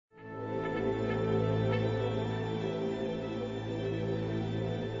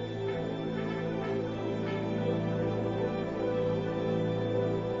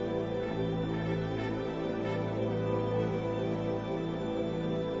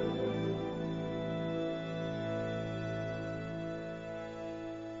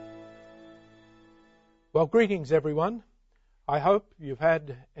Well, greetings everyone. I hope you've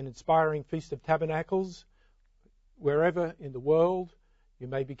had an inspiring Feast of Tabernacles. Wherever in the world you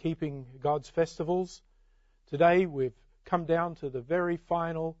may be keeping God's festivals. Today we've come down to the very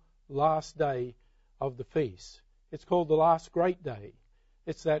final last day of the feast. It's called the last great day.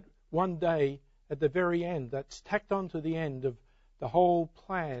 It's that one day at the very end that's tacked on to the end of the whole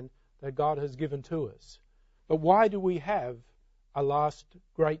plan that God has given to us. But why do we have a last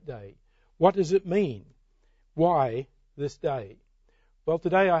great day? What does it mean? Why this day? Well,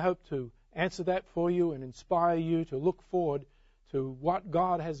 today I hope to answer that for you and inspire you to look forward to what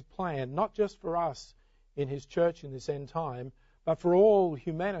God has planned, not just for us in His church in this end time, but for all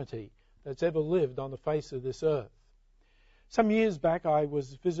humanity that's ever lived on the face of this earth. Some years back I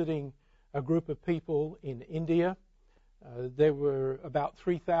was visiting a group of people in India. There were about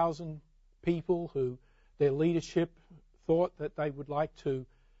 3,000 people who their leadership thought that they would like to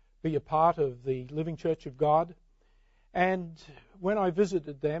be a part of the Living Church of God. And when I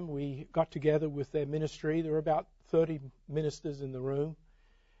visited them, we got together with their ministry. There were about 30 ministers in the room.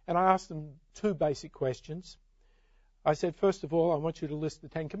 And I asked them two basic questions. I said, first of all, I want you to list the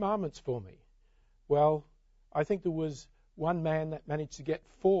 10 Commandments for me. Well, I think there was one man that managed to get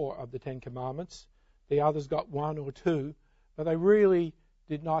 4 of the 10 Commandments. The others got 1 or 2. But they really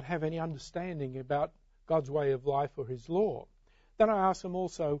did not have any understanding about God's way of life or His law. Then I asked them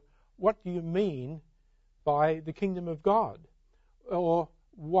also, what do you mean by the kingdom of God? Or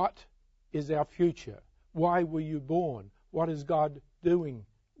what is our future? Why were you born? What is God doing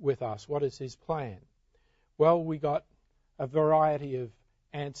with us? What is His plan? Well, we got a variety of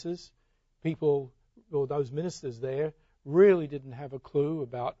answers. People, or those ministers there, really didn't have a clue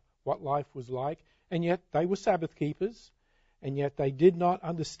about what life was like, and yet they were Sabbath keepers, and yet they did not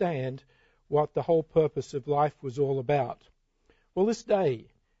understand what the whole purpose of life was all about. Well, this day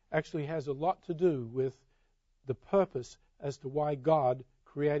actually has a lot to do with the purpose as to why God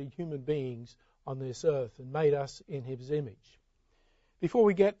created human beings on this earth and made us in His image. Before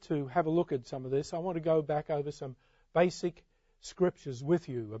we get to have a look at some of this, I want to go back over some basic scriptures with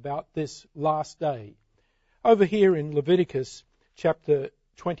you about this last day. Over here in Leviticus chapter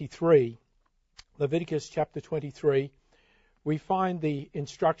 23, we find the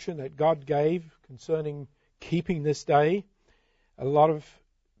instruction that God gave concerning keeping this day. A lot of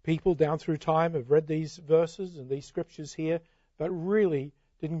people down through time have read these verses and these scriptures here, but really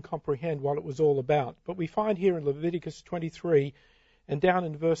didn't comprehend what it was all about. But we find here in Leviticus 23 and down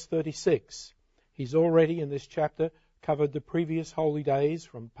in verse 36, he's already in this chapter covered the previous holy days,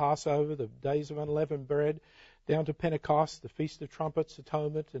 from Passover, the days of unleavened bread, down to Pentecost, the Feast of Trumpets,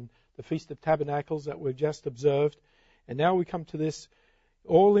 Atonement, and the Feast of Tabernacles that we've just observed. And now we come to this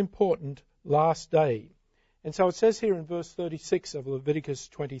all-important last day. And so it says here in verse 36 of Leviticus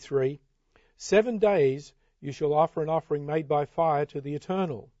 23, 7 days you shall offer an offering made by fire to the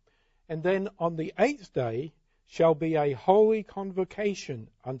Eternal. And then on the 8th day shall be a holy convocation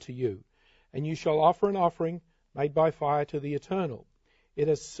unto you, and you shall offer an offering made by fire to the Eternal. It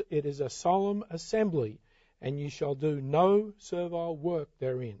is a solemn assembly, and you shall do no servile work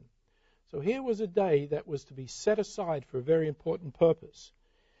therein. So here was a day that was to be set aside for a very important purpose.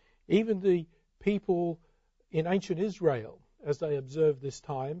 Even the people in ancient Israel, as they observed this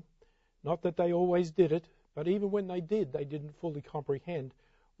time, not that they always did it, but even when they did, they didn't fully comprehend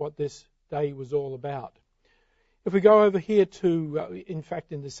what this day was all about. If we go over here to, in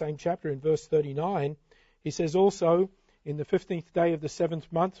fact, in the same chapter, in verse 39, he says also, in the 15th day of the 7th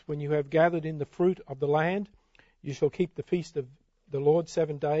month, when you have gathered in the fruit of the land, you shall keep the feast of the Lord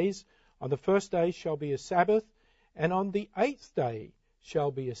 7 days. On the first day shall be a Sabbath, and on the 8th day shall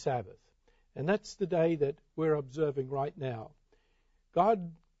be a Sabbath. And that's the day that we're observing right now.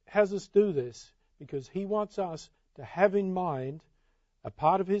 God has us do this because He wants us to have in mind a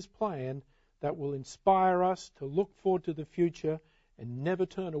part of His plan that will inspire us to look forward to the future and never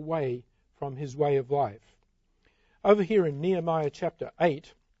turn away from His way of life. Over here in Nehemiah chapter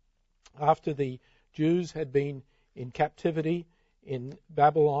 8, after the Jews had been in captivity in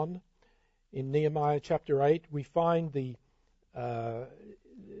Babylon, in Nehemiah chapter 8, we find the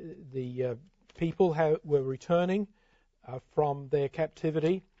people were returning from their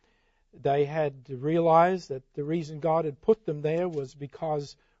captivity. They had realized that the reason God had put them there was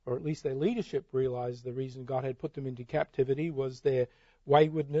because, or at least their leadership realized the reason God had put them into captivity was their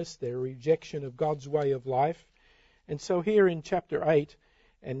waywardness, their rejection of God's way of life. And so here in chapter 8,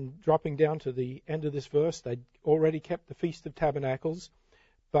 and dropping down to the end of this verse, they'd already kept the Feast of Tabernacles.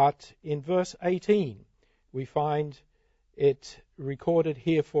 But in verse 18, we find it recorded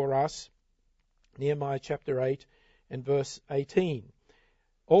here for us, Nehemiah chapter 8 and verse 18.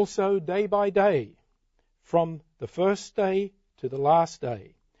 Also day by day, From the first day to the last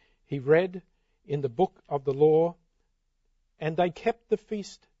day, he read in the book of the law, and they kept the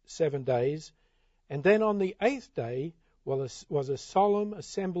feast 7 days, and then on the 8th day was a solemn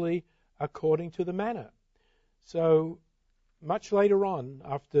assembly according to the manner. So much later on,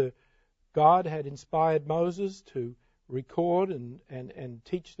 after God had inspired Moses to record and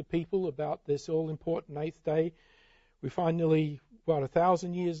teach the people about this all-important 8th day, we find nearly,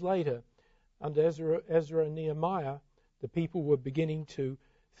 1,000 years later, under Ezra and Nehemiah, the people were beginning to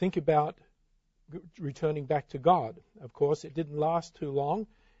think about returning back to God. Of course, it didn't last too long,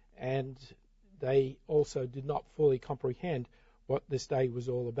 and they also did not fully comprehend what this day was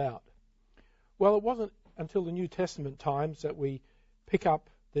all about. Well, it wasn't until the New Testament times that we pick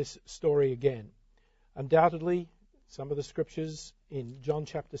up this story again. Undoubtedly, some of the scriptures in John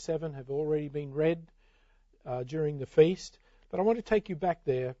chapter 7 have already been read during the feast, but I want to take you back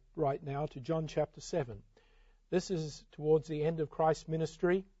there right now to John chapter 7. This is towards the end of Christ's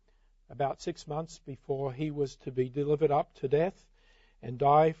ministry, about 6 months before he was to be delivered up to death and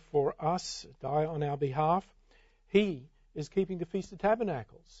die for us, die on our behalf. He is keeping the Feast of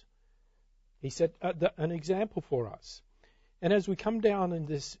Tabernacles. He set an example for us. And as we come down in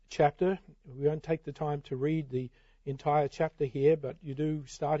this chapter, we won't take the time to read the entire chapter here, but you do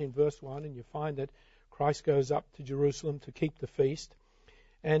start in verse 1 and you find that Christ goes up to Jerusalem to keep the feast.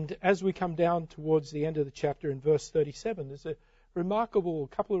 And as we come down towards the end of the chapter in verse 37, there's a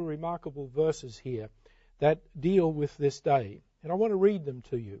couple of remarkable verses here that deal with this day. And I want to read them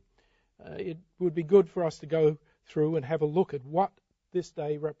to you. It would be good for us to go through and have a look at what this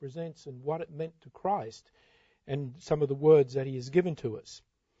day represents and what it meant to Christ and some of the words that he has given to us.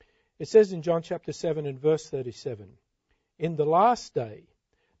 It says in John chapter 7 and verse 37, "In the last day,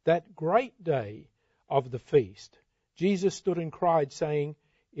 that great day of the feast, Jesus stood and cried, saying,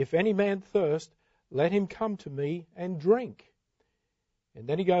 'If any man thirst, let him come to me and drink.' And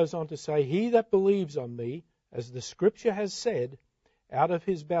then he goes on to say, 'He that believes on me, as the scripture has said, out of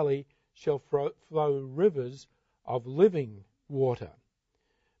his belly shall flow rivers of living water.'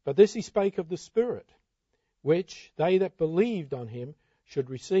 But this he spake of the Spirit, which they that believed on him should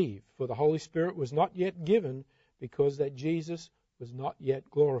receive. For the Holy Spirit was not yet given, because that Jesus was not yet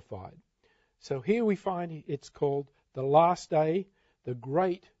glorified." So here we find it's called the last day, the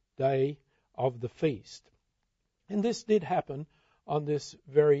great day of the feast. And this did happen on this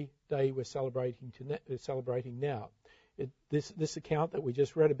very day we're celebrating now. This account that we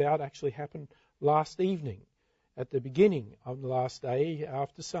just read about actually happened last evening, at the beginning of the last day,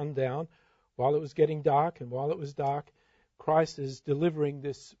 after sundown, while it was getting dark, and while it was dark, Christ is delivering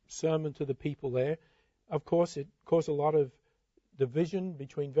this sermon to the people there. Of course, it caused a lot of division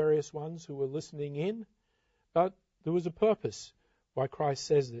between various ones who were listening in, but there was a purpose why Christ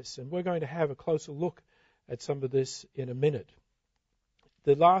says this, and we're going to have a closer look at some of this in a minute.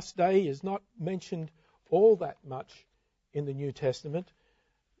 The last day is not mentioned all that much in the New Testament.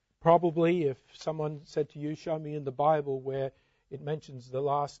 Probably if someone said to you, "Show me in the Bible where it mentions the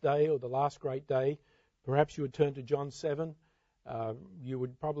last day or the last great day," perhaps you would turn to John 7. You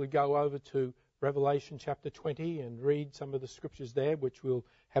would probably go over to Revelation chapter 20 and read some of the scriptures there, which we'll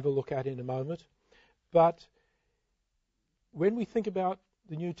have a look at in a moment. But when we think about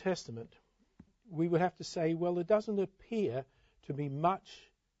the New Testament, we would have to say, well, it doesn't appear to be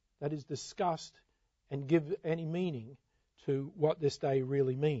much that is discussed and give any meaning to what this day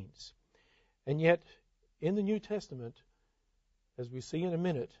really means. And yet, in the New Testament, as we see in a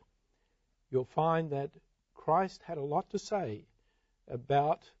minute, you'll find that Christ had a lot to say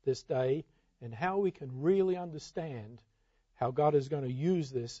about this day and how we can really understand how God is going to use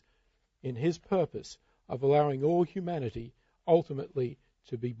this in his purpose of allowing all humanity ultimately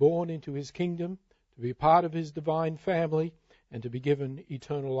to be born into his kingdom, to be a part of his divine family, and to be given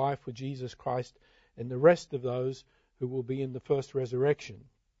eternal life with Jesus Christ and the rest of those who will be in the first resurrection.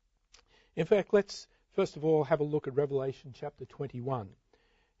 In fact, let's first of all have a look at Revelation chapter 21.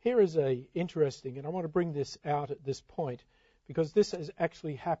 Here is a interesting, and I want to bring this out at this point, because this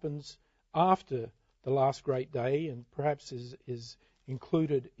actually happens after the last great day, and perhaps is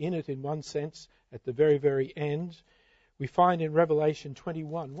included in it in one sense at the very, very end. We find in Revelation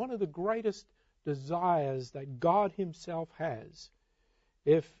 21 one of the greatest desires that God himself has.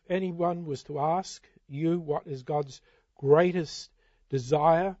 If anyone was to ask you what is God's greatest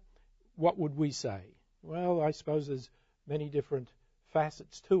desire, what would we say? Well, I suppose there's many different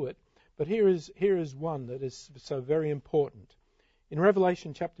facets to it, but here is one that is so very important. In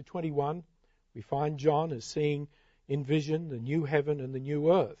Revelation chapter 21, we find John is seeing in vision the new heaven and the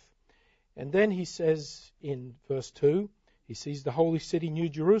new earth. And then he says in verse 2, He sees the holy city, New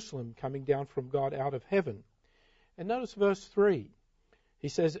Jerusalem, coming down from God out of heaven. And notice verse 3. He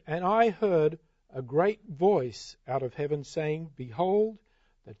says, "And I heard a great voice out of heaven saying, Behold,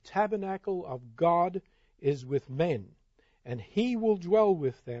 the tabernacle of God is with men, and he will dwell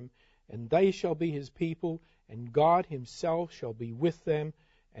with them, and they shall be his people, and God himself shall be with them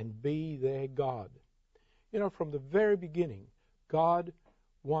and be their God." You know, from the very beginning, God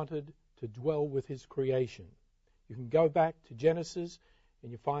wanted to dwell with his creation. You can go back to Genesis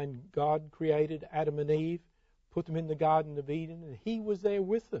and you find God created Adam and Eve, put them in the Garden of Eden, and he was there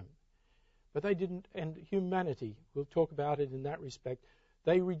with them. But they didn't, and humanity, we'll talk about it in that respect,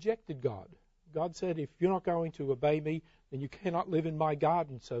 they rejected God. God said, if you're not going to obey me, then you cannot live in my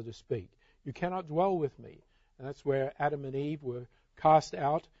garden, so to speak. You cannot dwell with me. And that's where Adam and Eve were cast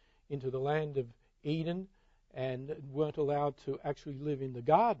out into the land of Eden and weren't allowed to actually live in the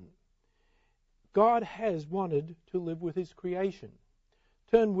garden. God has wanted to live with his creation.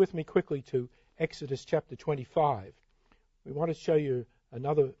 Turn with me quickly to Exodus chapter 25. We want to show you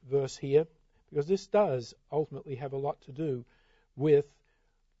another verse here, because this does ultimately have a lot to do with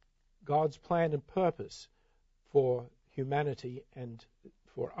God's plan and purpose for humanity and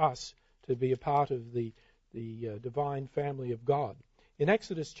for us to be a part of the divine family of God. In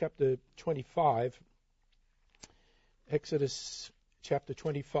Exodus chapter 25,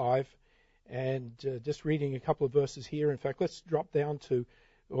 and just reading a couple of verses here. In fact, let's drop down to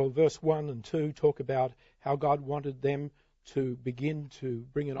verse 1 and 2, talk about how God wanted them to begin to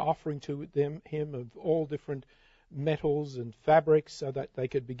bring an offering to him of all different metals and fabrics so that they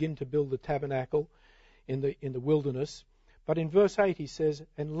could begin to build the tabernacle in the wilderness. But in verse 8 he says,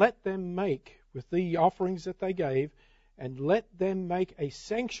 "And let them make," with the offerings that they gave, "and let them make a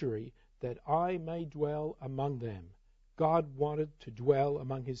sanctuary that I may dwell among them." God wanted to dwell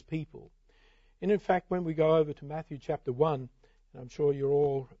among his people. And in fact, when we go over to Matthew chapter 1, and I'm sure you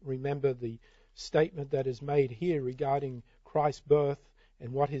all remember the statement that is made here regarding Christ's birth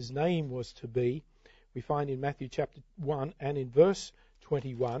and what his name was to be, we find in Matthew chapter 1 and in verse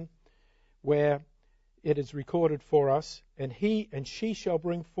 21, where it is recorded for us, "And he and she shall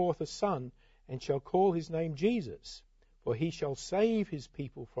bring forth a son, and shall call his name Jesus, for he shall save his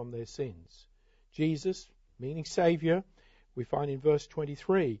people from their sins." Jesus, meaning Savior, we find in verse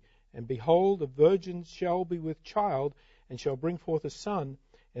 23, "And behold, a virgin shall be with child, and shall bring forth a son,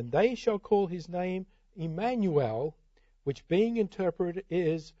 and they shall call his name Emmanuel," which being interpreted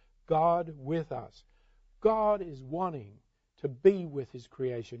is God with us. God is wanting to be with his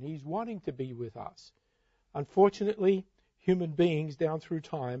creation. He's wanting to be with us. Unfortunately, human beings down through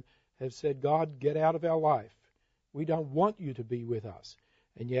time have said, "God, get out of our life. We don't want you to be with us."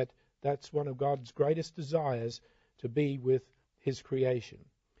 And yet, that's one of God's greatest desires, to be with his creation.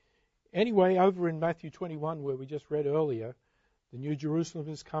 Anyway, over in Matthew 21, where we just read earlier, the New Jerusalem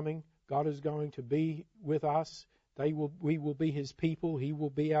is coming. God is going to be with us. We will be his people. He will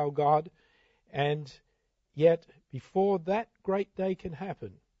be our God. And yet, before that great day can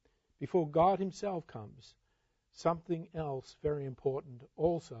happen, before God himself comes, something else very important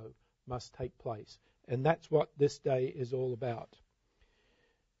also must take place. And that's what this day is all about.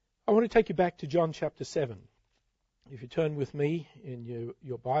 I want to take you back to John chapter 7. If you turn with me in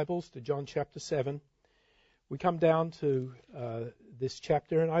your Bibles to John chapter 7, we come down to this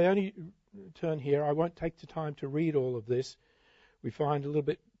chapter, and I only turn here. I won't take the time to read all of this. We find a little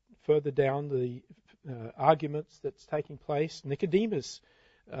bit further down the arguments that's taking place. Nicodemus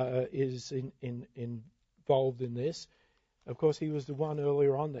is involved in this. Of course, he was the one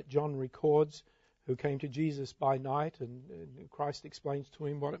earlier on that John records who came to Jesus by night, and Christ explains to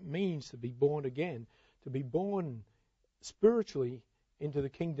him what it means to be born again, to be born spiritually into the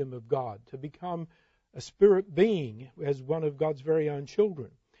kingdom of God, to become a spirit being as one of God's very own children.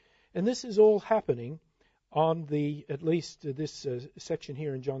 And this is all happening on at least this section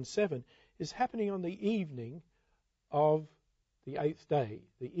here in John 7, is happening on the evening of the 8th day,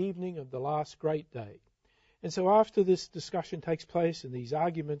 the evening of the last great day. And so after this discussion takes place and these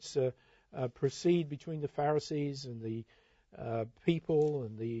arguments proceed between the Pharisees and the people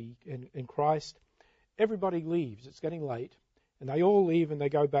and Christ, everybody leaves. It's getting late, and they all leave and they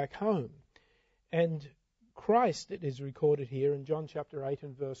go back home. And Christ, it is recorded here in John chapter 8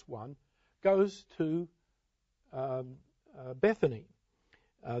 and verse 1, goes to Bethany,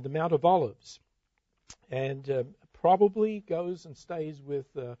 the Mount of Olives, and probably goes and stays with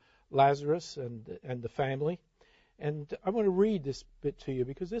Lazarus and the family. And I want to read this bit to you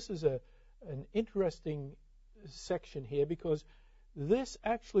because this is an interesting section here, because this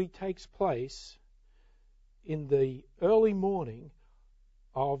actually takes place in the early morning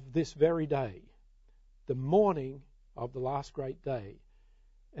of this very day, the morning of the last great day,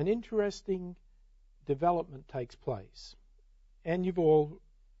 an interesting development takes place. And you've all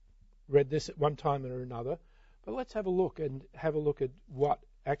read this at one time or another, but let's have a look at what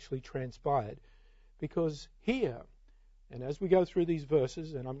actually transpired. Because here, and as we go through these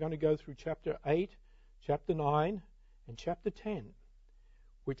verses, and I'm going to go through chapter 8, chapter 9, and chapter 10,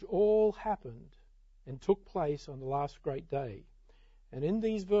 which all happened and took place on the last great day. And in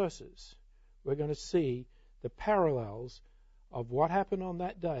these verses, we're going to see the parallels of what happened on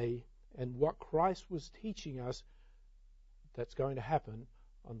that day and what Christ was teaching us that's going to happen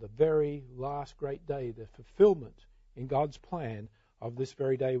on the very last great day, the fulfillment in God's plan of this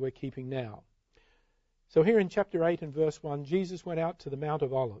very day we're keeping now. So here in chapter 8 and verse 1, Jesus went out to the Mount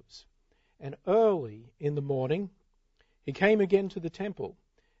of Olives, and early in the morning he came again to the temple,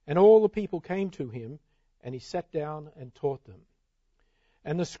 and all the people came to him, and he sat down and taught them.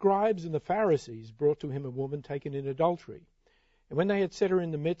 And the scribes and the Pharisees brought to him a woman taken in adultery. And when they had set her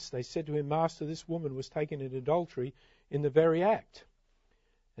in the midst, they said to him, Master, this woman was taken in adultery in the very act.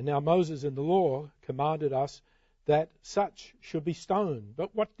 And now Moses in the law commanded us that such should be stoned.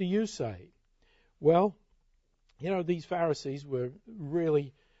 But what do you say? Well, these Pharisees were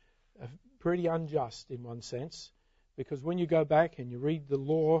really pretty unjust in one sense, because when you go back and you read the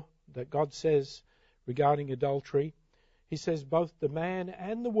law that God says regarding adultery, he says both the man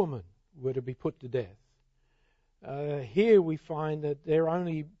and the woman were to be put to death. Here we find that they're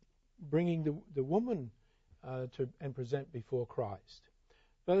only bringing the woman and present before Christ.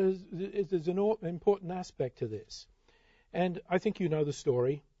 But there's an important aspect to this. And I think you know the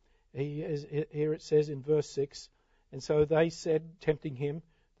story. Here it says in verse 6, and so they said, tempting him,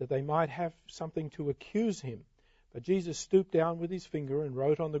 that they might have something to accuse him. But Jesus stooped down with his finger and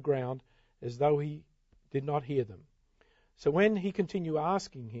wrote on the ground as though he did not hear them. So when he continued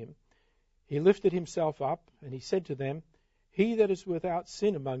asking him, he lifted himself up, and he said to them, He that is without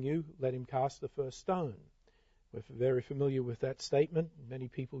sin among you, let him cast the first stone. We're very familiar with that statement. Many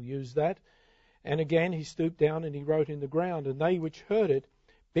people use that. And again he stooped down and he wrote in the ground, and they which heard it,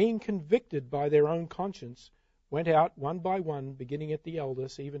 being convicted by their own conscience, went out one by one, beginning at the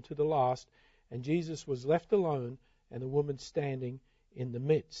eldest, even to the last, and Jesus was left alone, and the woman standing in the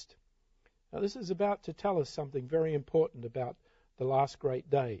midst. Now this is about to tell us something very important about the last great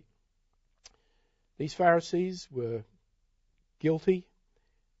day. These Pharisees were guilty.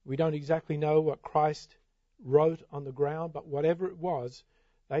 We don't exactly know what Christ wrote on the ground, but whatever it was,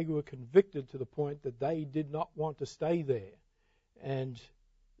 they were convicted to the point that they did not want to stay there, and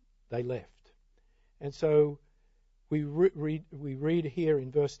they left. And so we read here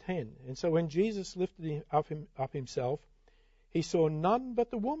in verse 10, and so when Jesus lifted up himself, he saw none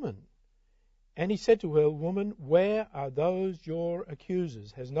but the woman. And he said to her, Woman, where are those your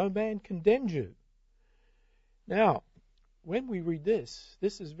accusers? Has no man condemned you? Now, when we read this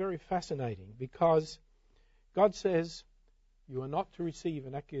is very fascinating, because God says you are not to receive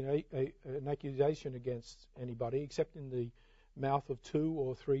an accusation against anybody except in the mouth of 2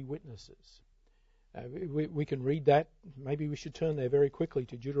 or 3 witnesses. We can read that. Maybe we should turn there very quickly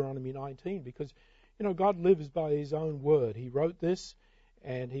to Deuteronomy 19, because God lives by his own word. He wrote this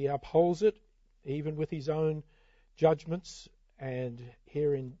and he upholds it even with his own judgments. And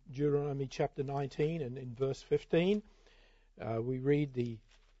here in Deuteronomy chapter 19 and in verse 15, we read the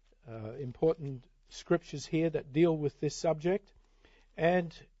important scriptures here that deal with this subject.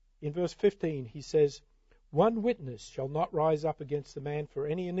 And in verse 15 he says, One witness shall not rise up against the man for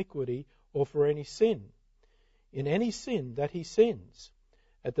any iniquity or for any sin. In any sin that he sins,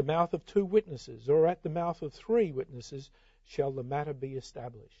 at the mouth of 2 witnesses or at the mouth of 3 witnesses shall the matter be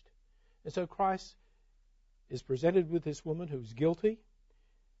established. And so Christ is presented with this woman who's guilty.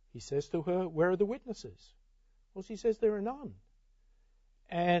 He says to her, Where are the witnesses? Well, she says there are none.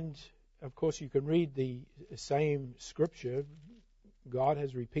 And of course you can read the same scripture. God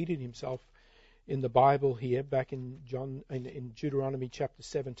has repeated himself in the Bible here, back in Deuteronomy chapter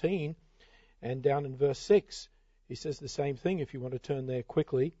 17, and down in verse 6, he says the same thing, if you want to turn there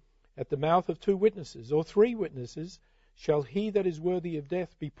quickly. At the mouth of 2 witnesses or 3 witnesses shall he that is worthy of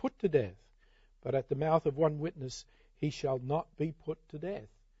death be put to death, but at the mouth of 1 witness he shall not be put to death.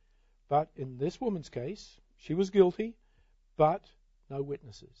 But in this woman's case, she was guilty, but no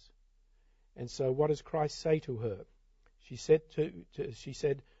witnesses. And so what does Christ say to her? She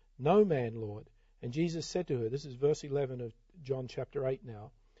said, No man, Lord. And Jesus said to her, this is verse 11 of John chapter 8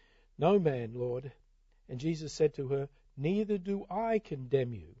 now, No man, Lord. And Jesus said to her, Neither do I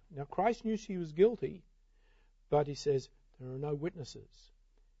condemn you. Now Christ knew she was guilty, but he says, There are no witnesses,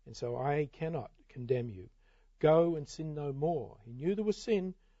 and so I cannot condemn you. Go and sin no more. He knew there was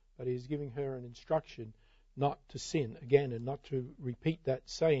sin, but he was giving her an instruction not to sin again and not to repeat that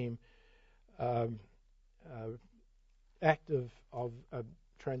same act of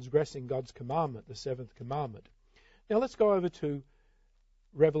transgressing God's commandment, the seventh commandment. Now let's go over to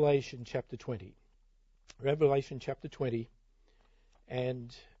Revelation chapter 20. Revelation chapter 20,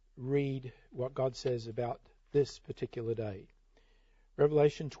 and read what God says about this particular day.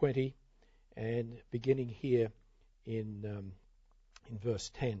 Revelation 20, and beginning here in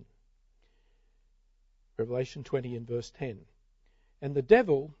verse 10. Revelation 20 and verse 10. And the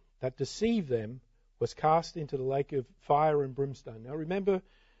devil that deceived them was cast into the lake of fire and brimstone. Now remember,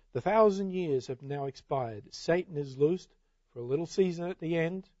 the 1,000 years have now expired. Satan is loosed for a little season at the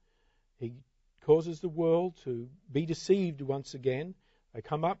end. He causes the world to be deceived once again. They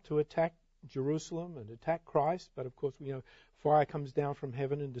come up to attack Jerusalem and attack Christ, but of course we know fire comes down from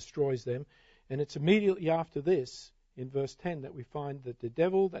heaven and destroys them. And it's immediately after this, in verse 10, that we find that the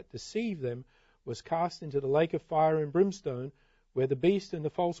devil that deceived them was cast into the lake of fire and brimstone, where the beast and the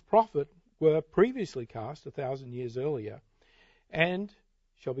false prophet were previously cast 1,000 years earlier, and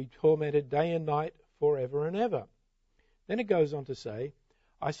shall be tormented day and night forever and ever. Then it goes on to say,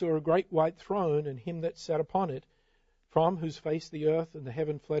 I saw a great white throne, and him that sat upon it, from whose face the earth and the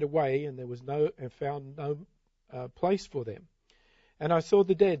heaven fled away, and there was found no place for them. And I saw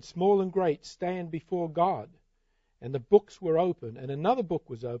the dead, small and great, stand before God, and the books were open, and another book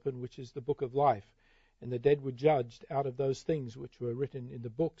was open, which is the book of life, and the dead were judged out of those things which were written in the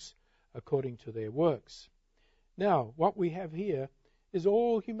books according to their works. Now, what we have here is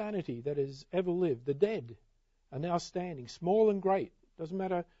all humanity that has ever lived. The dead are now standing, small and great. Doesn't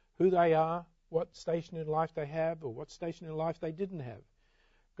matter who they are, what station in life they have, or what station in life they didn't have.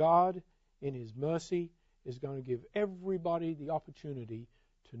 God, in His mercy, is going to give everybody the opportunity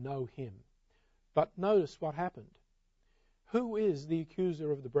to know Him. But notice what happened. Who is the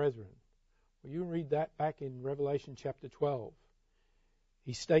accuser of the brethren? Well, you can read that back in Revelation chapter 12.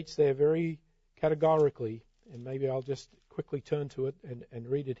 He states there very categorically, and maybe I'll just quickly turn to it and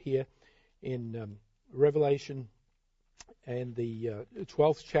read it here in Revelation and the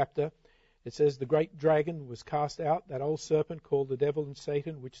 12th chapter. It says, the great dragon was cast out, that old serpent called the devil and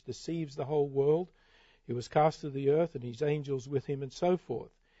Satan, which deceives the whole world. He was cast to the earth, and his angels with him, and so forth.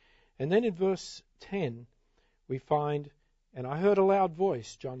 And then in verse 10, we find, and I heard a loud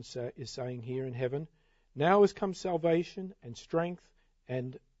voice, John is saying here in heaven, now has come salvation and strength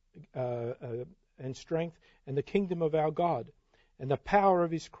and the kingdom of our God and the power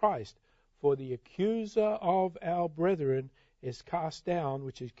of His Christ. For the accuser of our brethren is cast down,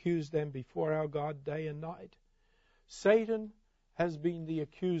 which accused them before our God day and night. Satan has been the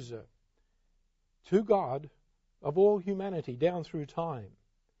accuser to God of all humanity down through time.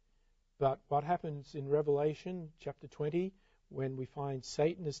 But what happens in Revelation chapter 20, when we find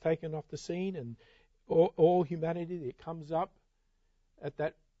Satan is taken off the scene and all humanity that comes up at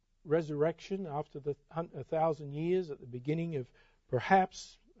that resurrection after the 1,000 years, at the beginning of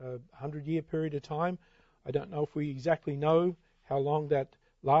perhaps a 100-year period of time. I don't know if we exactly know how long that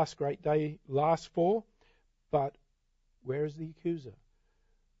last great day lasts for, but where is the accuser?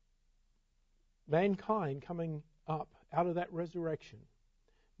 Mankind coming up out of that resurrection.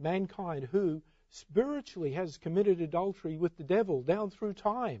 Mankind who spiritually has committed adultery with the devil down through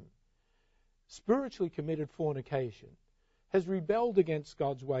time, spiritually committed fornication, has rebelled against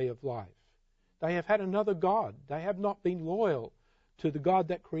God's way of life. They have had another God. They have not been loyal to the God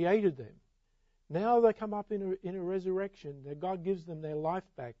that created them. Now they come up in a resurrection, that God gives them their life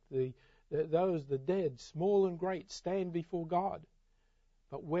back. The dead, small and great, stand before God.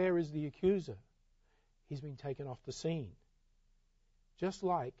 But where is the accuser? He's been taken off the scene. Just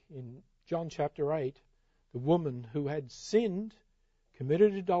like in John chapter 8, the woman who had sinned,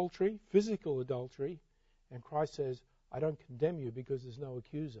 committed adultery, physical adultery, and Christ says, I don't condemn you because there's no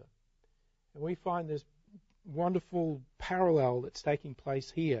accuser. And we find this wonderful parallel that's taking place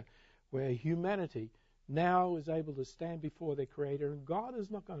here, where humanity now is able to stand before their Creator, and God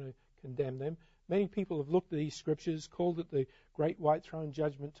is not going to condemn them. Many people have looked at these scriptures, called it the Great White Throne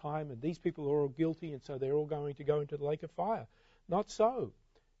Judgment Time, and these people are all guilty, and so they're all going to go into the lake of fire. Not so.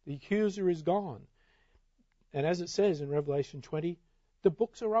 The accuser is gone. And as it says in Revelation 20, the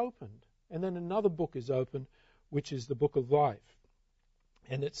books are opened. And then another book is opened, which is the book of life.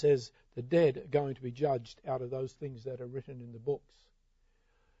 And it says the dead are going to be judged out of those things that are written in the books.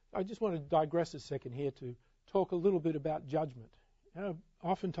 I just want to digress a second here to talk a little bit about judgment. You know,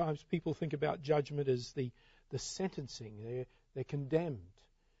 oftentimes people think about judgment as the sentencing. They're condemned.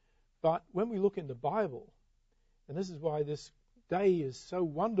 But when we look in the Bible, and this is why this day is so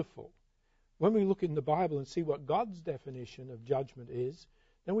wonderful, when we look in the Bible and see what God's definition of judgment is,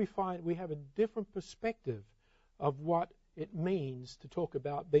 then we find we have a different perspective of what it means to talk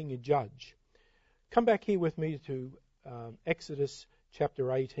about being a judge. Come back here with me to Exodus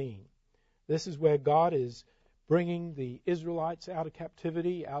chapter 18. This is where God is bringing the Israelites out of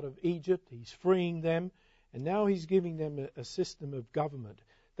captivity, out of Egypt. He's freeing them, and now He's giving them a system of government.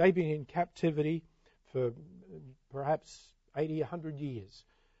 They've been in captivity for perhaps 80, 100 years.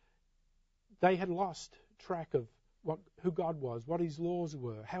 They had lost track of who God was, what His laws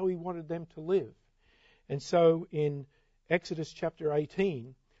were, how He wanted them to live. And so in Exodus chapter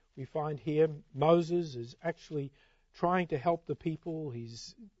 18, we find here Moses is actually trying to help the people.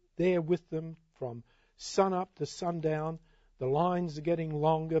 He's there with them from sun up to sundown. The lines are getting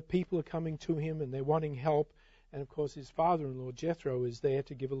longer. People are coming to him and they're wanting help. And of course his father-in-law Jethro is there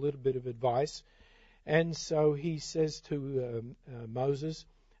to give a little bit of advice. And so he says to Moses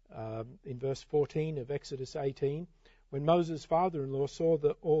in verse 14 of Exodus 18, when Moses' father-in-law saw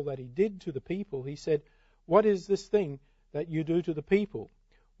all that he did to the people, he said, "What is this thing that you do to the people?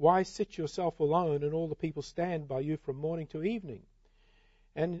 Why sit yourself alone and all the people stand by you from morning to evening?"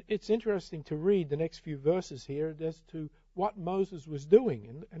 And it's interesting to read the next few verses here as to what Moses was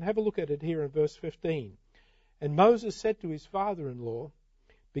doing. And have a look at it here in verse 15. And Moses said to his father-in-law,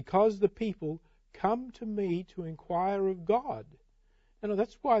 "Because the people come to me to inquire of God." And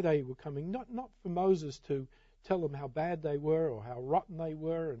that's why they were coming, not for Moses to tell them how bad they were or how rotten they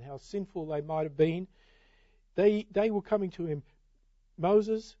were and how sinful they might have been. They were coming to him,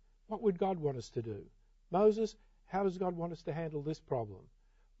 "Moses, what would God want us to do? Moses, how does God want us to handle this problem?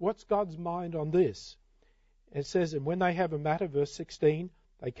 What's God's mind on this?" It says, and when they have a matter, verse 16,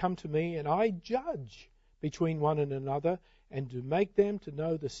 they come to me and I judge between one and another and to make them to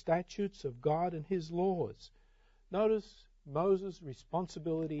know the statutes of God and His laws. Notice Moses'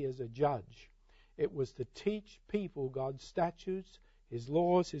 responsibility as a judge. It was to teach people God's statutes, His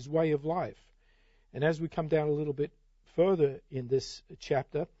laws, His way of life. And as we come down a little bit further in this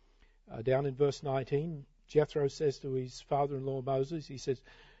chapter, down in verse 19, Jethro says to his father-in-law Moses, he says,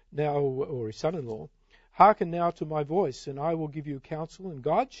 "Now," or his son-in-law, "hearken now to my voice, and I will give you counsel, and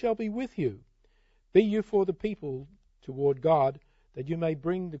God shall be with you. Be you for the people toward God, that you may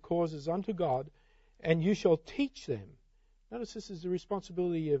bring the causes unto God, and you shall teach them." Notice this is the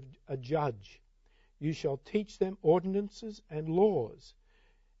responsibility of a judge. "You shall teach them ordinances and laws,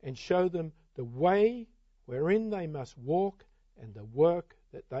 and show them the way wherein they must walk and the work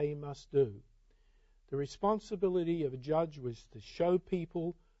that they must do." The responsibility of a judge was to show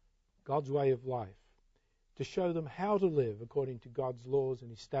people God's way of life, to show them how to live according to God's laws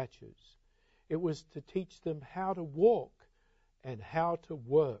and His statutes. It was to teach them how to walk and how to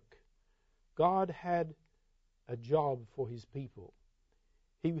work. God had a job for His people.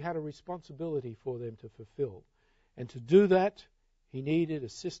 He had a responsibility for them to fulfill. And to do that, He needed a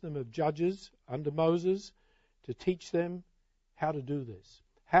system of judges under Moses to teach them how to do this,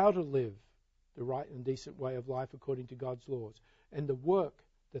 how to live the right and decent way of life according to God's laws, and the work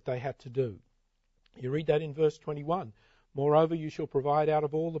that they had to do. You read that in verse 21. "Moreover, you shall provide out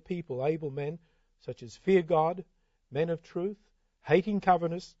of all the people able men, such as fear God, men of truth, hating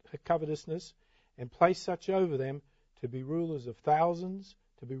covetousness, and place such over them to be rulers of thousands,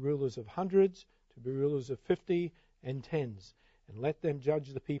 to be rulers of hundreds, to be rulers of 50 and 10s. And let them judge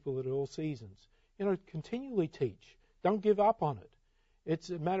the people at all seasons." Continually teach. Don't give up on it. It's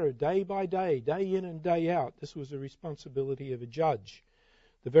a matter of day by day, day in and day out. This was the responsibility of a judge.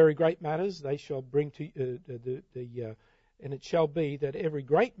 "The very great matters they shall bring to and it shall be that every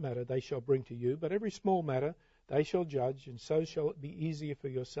great matter they shall bring to you, but every small matter they shall judge, and so shall it be easier for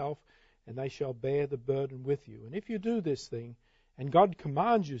yourself, and they shall bear the burden with you. And if you do this thing, and God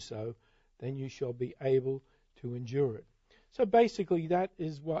commands you so, then you shall be able to endure it." So basically that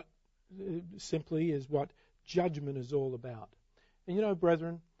is what judgment is all about. And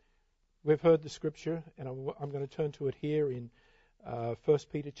brethren, we've heard the scripture, and I'm going to turn to it here in 1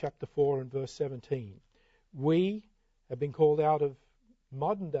 Peter chapter 4 and verse 17. We have been called out of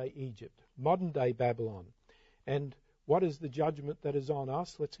modern-day Egypt, modern-day Babylon. And what is the judgment that is on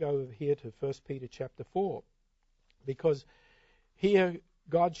us? Let's go over here to 1 Peter chapter 4. Because here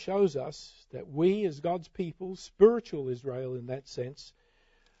God shows us that we as God's people, spiritual Israel in that sense,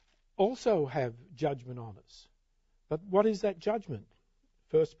 also have judgment on us. But what is that judgment?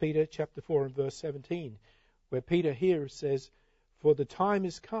 1 Peter chapter 4 and verse 17, where Peter here says, "For the time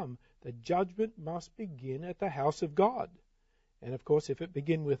is come that judgment must begin at the house of God. And of course, if it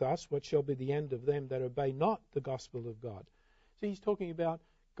begin with us, what shall be the end of them that obey not the gospel of God?" So he's talking about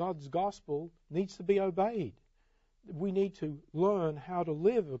God's gospel needs to be obeyed. We need to learn how to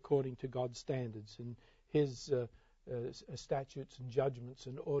live according to God's standards and His statutes and judgments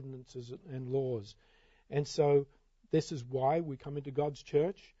and ordinances and laws. And so this is why we come into God's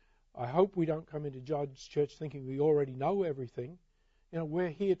church. I hope we don't come into God's church thinking we already know everything. We're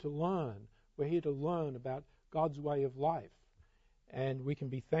here to learn. We're here to learn about God's way of life. And we can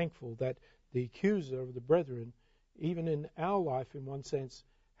be thankful that the accuser of the brethren, even in our life in one sense,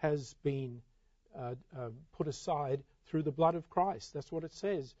 has been put aside through the blood of Christ. That's what it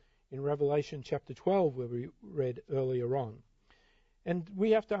says in Revelation chapter 12, where we read earlier on. And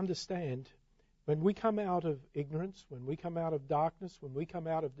we have to understand, when we come out of ignorance, when we come out of darkness, when we come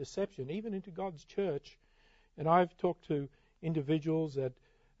out of deception, even into God's church, and I've talked to individuals that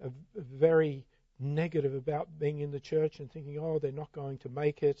are very negative about being in the church and thinking, they're not going to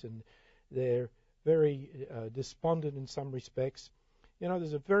make it, and they're very despondent in some respects.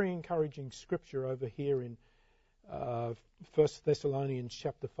 There's a very encouraging scripture over here in 1 Thessalonians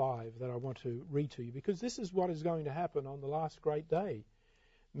chapter 5 that I want to read to you, because this is what is going to happen on the last great day.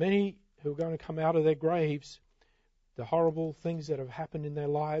 Many who are going to come out of their graves, the horrible things that have happened in their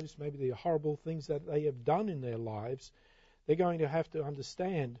lives, maybe the horrible things that they have done in their lives, they're going to have to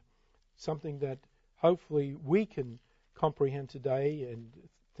understand something that hopefully we can comprehend today and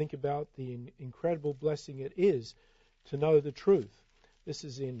think about the incredible blessing it is to know the truth. This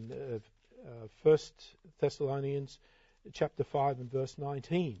is in 1 Thessalonians chapter 5 and verse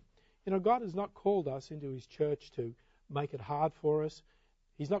 19. God has not called us into his church to make it hard for us.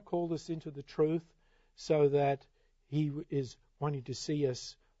 He's not called us into the truth so that he is wanting to see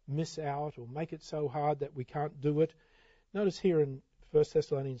us miss out or make it so hard that we can't do it. Notice here in 1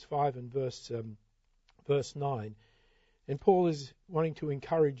 Thessalonians 5 and verse 9, and Paul is wanting to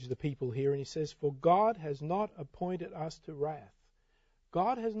encourage the people here, and he says, "For God has not appointed us to wrath."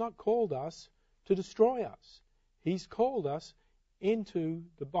 God has not called us to destroy us. He's called us into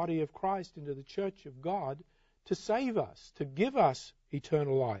the body of Christ, into the church of God, to save us, to give us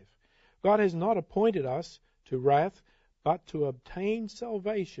eternal life. God has not appointed us to wrath, but to obtain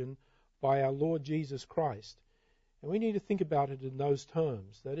salvation by our Lord Jesus Christ. And we need to think about it in those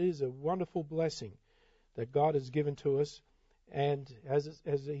terms. That is a wonderful blessing that God has given to us. And as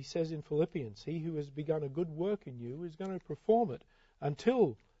he says in Philippians, he who has begun a good work in you is going to perform it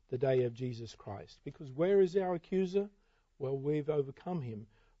until the day of Jesus Christ. Because where is our accuser? Well, we've overcome him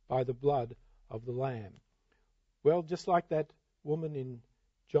by the blood of the Lamb. Well, just like that woman in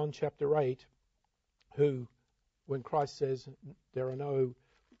John chapter 8, who, when Christ says there's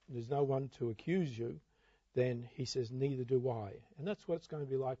no one to accuse you, then he says, neither do I. And that's what it's going to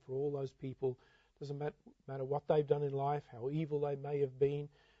be like for all those people. Doesn't matter what they've done in life, how evil they may have been,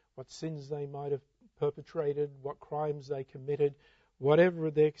 what sins they might have perpetrated, what crimes they committed, whatever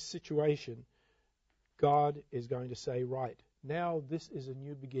their situation, God is going to say, right, now this is a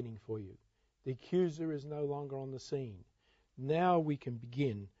new beginning for you. The accuser is no longer on the scene. Now we can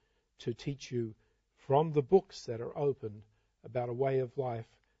begin to teach you from the books that are open about a way of life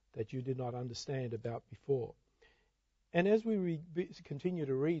that you did not understand about before. And as we continue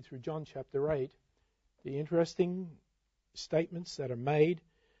to read through John chapter 8, the interesting statements that are made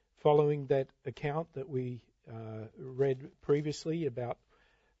following that account that we read previously about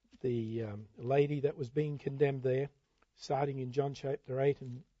the lady that was being condemned there, starting in John chapter 8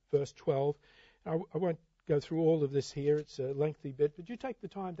 and verse 12. I won't go through all of this here. It's a lengthy bit, but you take the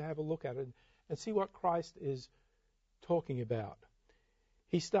time to have a look at it and see what Christ is talking about.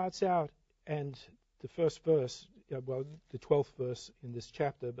 He starts out, and the first verse, the 12th verse in this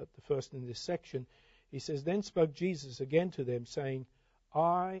chapter, but the first in this section, he says, "Then spoke Jesus again to them, saying,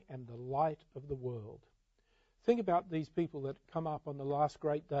 I am the light of the world." Think about these people that come up on the last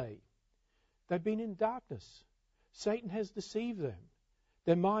great day. They've been in darkness. Satan has deceived them.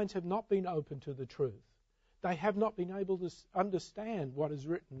 Their minds have not been open to the truth. They have not been able to understand what is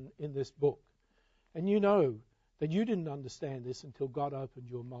written in this book. And you know that you didn't understand this until God opened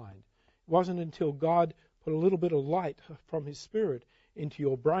your mind. It wasn't until God put a little bit of light from his Spirit into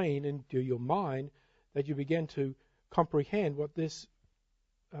your brain, into your mind, that you began to comprehend what these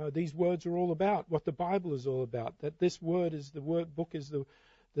words are all about, what the Bible is all about, that this book is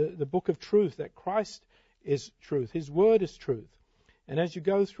the book of truth, that Christ is truth, his word is truth. And as you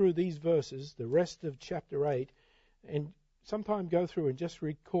go through these verses, the rest of chapter 8, and sometime go through and just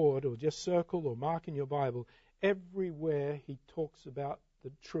record or just circle or mark in your Bible, everywhere he talks about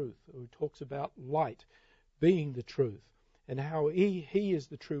the truth, or he talks about light being the truth, and how he is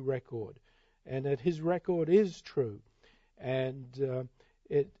the true record, and that his record is true. And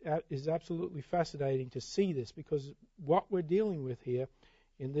it is absolutely fascinating to see this, because what we're dealing with here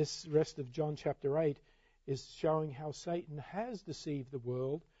in this rest of John chapter 8 is showing how Satan has deceived the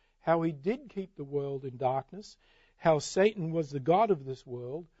world, how he did keep the world in darkness, how Satan was the god of this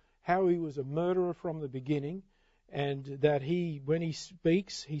world, how he was a murderer from the beginning, and that when he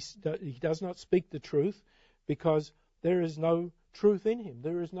speaks, he does not speak the truth because there is no truth in him.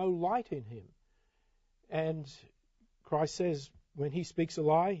 There is no light in him. And Christ says when he speaks a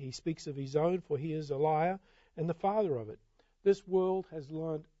lie, he speaks of his own, for he is a liar and the father of it. This world has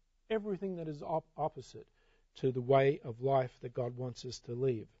learned everything that is opposite to the way of life that God wants us to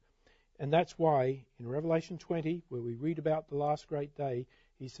live. And that's why in Revelation 20, where we read about the last great day,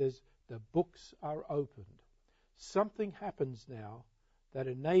 he says, the books are opened. Something happens now that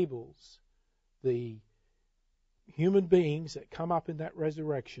enables the human beings that come up in that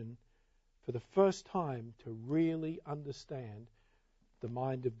resurrection for the first time to really understand the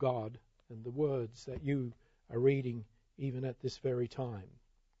mind of God and the words that you are reading even at this very time.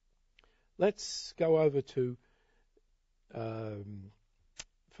 Let's go over to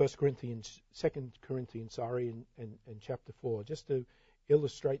 2 Corinthians, and chapter 4, just to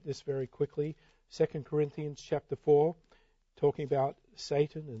illustrate this very quickly. 2 Corinthians chapter 4, talking about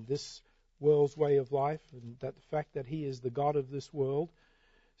Satan and this world's way of life, and that the fact that he is the god of this world.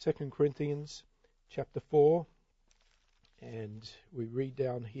 2 Corinthians chapter 4, and we read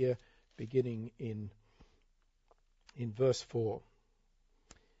down here beginning in verse 4.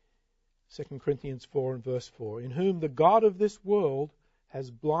 2 Corinthians 4 and verse 4. In whom the God of this world has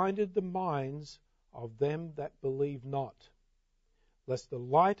blinded the minds of them that believe not, lest the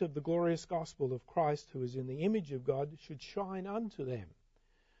light of the glorious gospel of Christ, who is in the image of God, should shine unto them.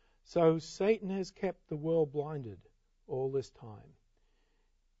 So Satan has kept the world blinded all this time.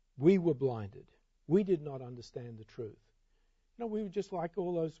 We were blinded. We did not understand the truth. You know, we were just like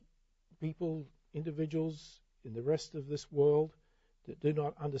all those people, individuals in the rest of this world that do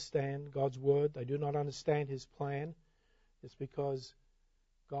not understand God's word. They do not understand his plan. It's because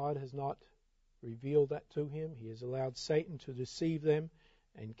God has not revealed that to him. He has allowed Satan to deceive them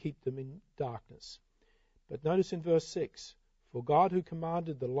and keep them in darkness. But notice in verse 6, for God who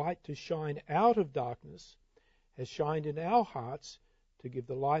commanded the light to shine out of darkness has shined in our hearts to give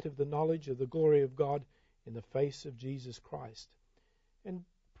the light of the knowledge of the glory of God in the face of Jesus Christ. And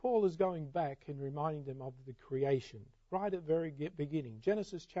Paul is going back and reminding them of the creation, right at the very beginning.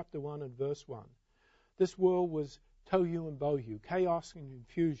 Genesis chapter 1 and verse 1. This world was tohu and bohu, chaos and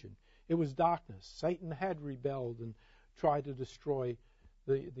confusion. It was darkness. Satan had rebelled and tried to destroy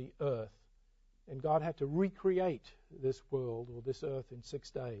the earth. And God had to recreate this world or this earth in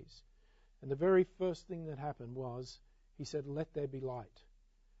 6 days. And the very first thing that happened was he said, let there be light.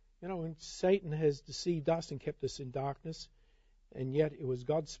 You know, and Satan has deceived us and kept us in darkness, and yet it was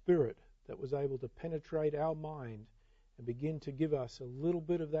God's Spirit that was able to penetrate our mind and begin to give us a little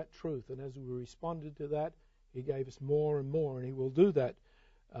bit of that truth. And as we responded to that, he gave us more and more, and he will do that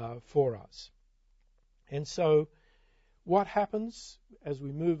for us. And so what happens as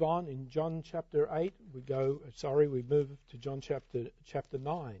we move on in John chapter 8? We move to John chapter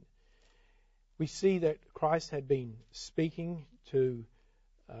 9. We see that Christ had been speaking to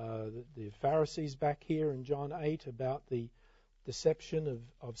the Pharisees back here in John 8 about the deception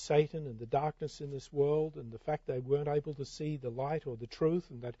of Satan and the darkness in this world and the fact they weren't able to see the light or the truth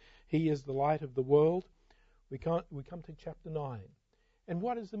and that he is the light of the world. We come to chapter 9. And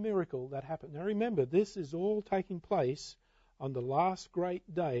what is the miracle that happened? Now remember, this is all taking place on the last great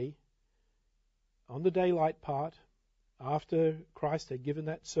day, on the daylight part, after Christ had given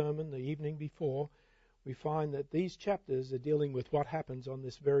that sermon the evening before. We find that these chapters are dealing with what happens on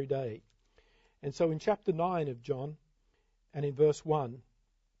this very day. And so in chapter 9 of John, and in verse 1,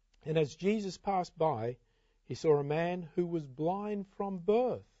 and as Jesus passed by, he saw a man who was blind from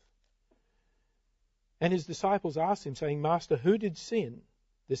birth. And his disciples asked him, saying, Master, who did sin,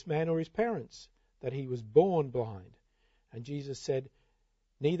 this man or his parents, that he was born blind? And Jesus said,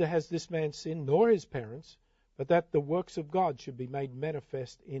 neither has this man sinned nor his parents, but that the works of God should be made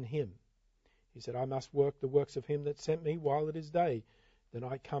manifest in him. He said, I must work the works of him that sent me while it is day. The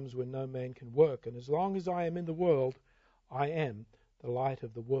night comes when no man can work. And as long as I am in the world, I am the light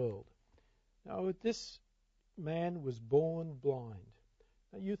of the world. Now, this man was born blind.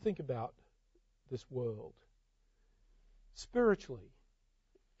 Now, you think about this world. Spiritually,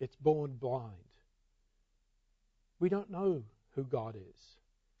 it's born blind. We don't know who God is.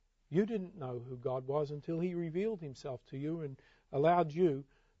 You didn't know who God was until he revealed himself to you and allowed you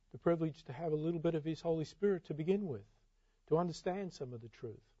the privilege to have a little bit of his Holy Spirit to begin with, to understand some of the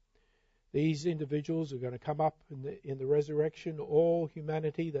truth. These individuals are going to come up in the resurrection, all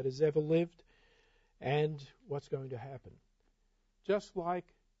humanity that has ever lived, and what's going to happen? Just like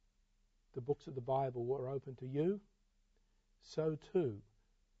the books of the Bible were open to you, so too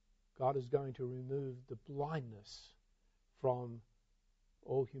God is going to remove the blindness from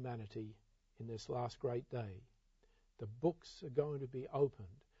all humanity in this last great day. The books are going to be opened.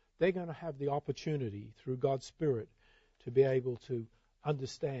 They're going to have the opportunity through God's Spirit to be able to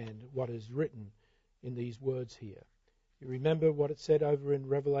understand what is written in these words here. You remember what it said over in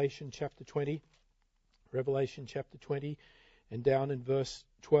Revelation chapter 20? Revelation chapter 20 and down in verse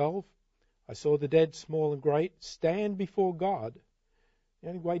 12. I saw the dead, small and great, stand before God. The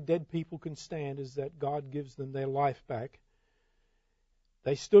only way dead people can stand is that God gives them their life back.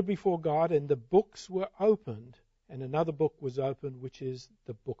 They stood before God, and the books were opened, and another book was opened, which is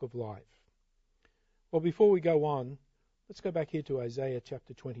the book of life. Well, before we go on, let's go back here to Isaiah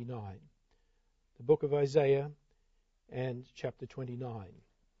chapter 29. The book of Isaiah and chapter 29.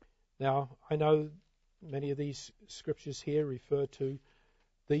 Now, I know many of these scriptures here refer to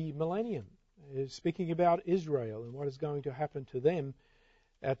the millennium, speaking about Israel and what is going to happen to them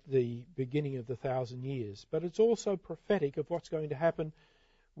at the beginning of the 1,000 years. But it's also prophetic of what's going to happen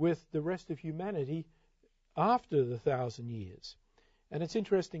with the rest of humanity after the 1,000 years. And it's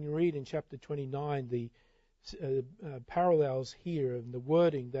interesting to read in chapter 29 the parallels here and the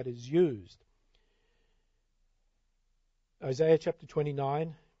wording that is used. Isaiah chapter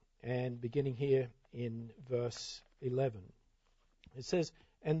 29 and beginning here in verse 11. It says,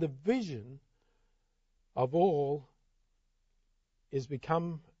 "And the vision of all is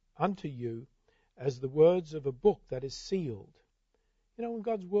become unto you as the words of a book that is sealed." You know, when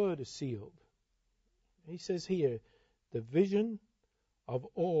God's word is sealed, he says here, the vision of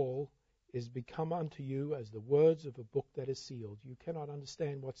all is become unto you as the words of a book that is sealed. You cannot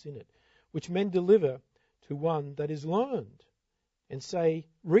understand what's in it, which men deliver to one that is learned, and say,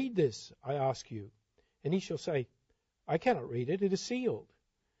 "Read this, I ask you." And he shall say, "I cannot read it, it is sealed."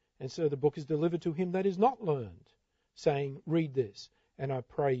 And so the book is delivered to him that is not learned, saying, "Read this, and I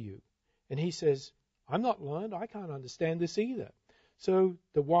pray you." And he says, "I'm not learned, I can't understand this either." So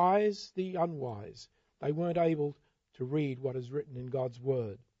the wise, the unwise, they weren't able to read what is written in God's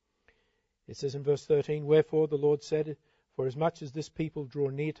word. It says in verse 13, "Wherefore the Lord said, For as much as this people draw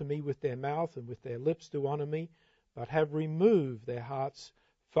near to me with their mouth and with their lips do honour me, but have removed their hearts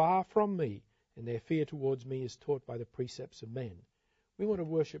far from me, and their fear towards me is taught by the precepts of men." We want to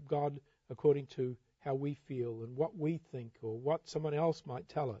worship God according to how we feel and what we think or what someone else might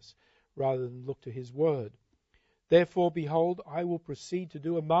tell us, rather than look to his word. "Therefore, behold, I will proceed to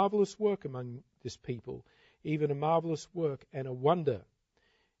do a marvelous work among this people, even a marvelous work and a wonder."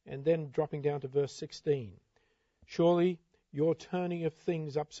 And then dropping down to verse 16. "Surely your turning of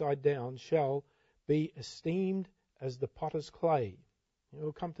things upside down shall be esteemed as the potter's clay."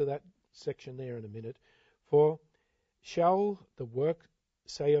 We'll come to that section there in a minute. "For shall the work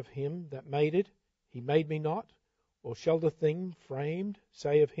say of him that made it, He made me not? Or shall the thing framed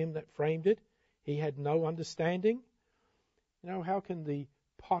say of him that framed it, He had no understanding?" You know, how can the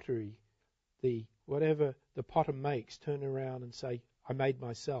pottery, whatever the potter makes, turn around and say, "I made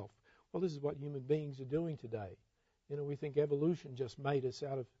myself"? Well, this is what human beings are doing today. You know, we think evolution just made us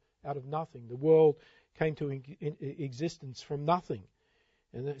out of nothing. The world came to existence from nothing.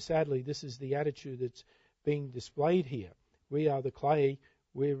 And sadly, this is the attitude that's being displayed here. We are the clay,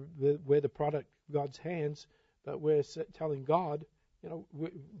 we're the product of God's hands, but we're telling God, you know,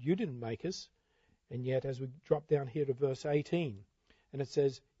 you didn't make us. And yet, as we drop down here to verse 18, and it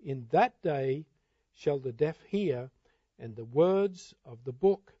says, "In that day shall the deaf hear, and the words of the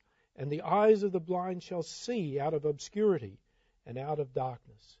book, and the eyes of the blind shall see out of obscurity and out of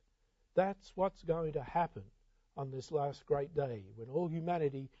darkness." That's what's going to happen on this last great day, when all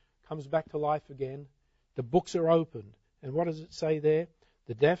humanity comes back to life again. The books are opened. And what does it say there?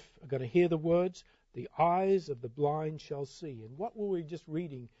 The deaf are going to hear the words, the eyes of the blind shall see. And what were we just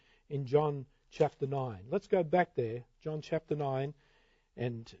reading in John chapter 9? Let's go back there, John chapter 9,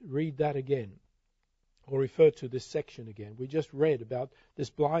 and read that again, or refer to this section again. We just read about this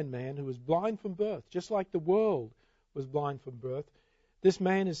blind man who was blind from birth, just like the world was blind from birth. This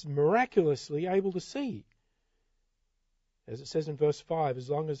man is miraculously able to see. As it says in verse 5, "As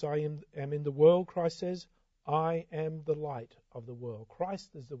long as I am in the world," Christ says, "I am the light of the world."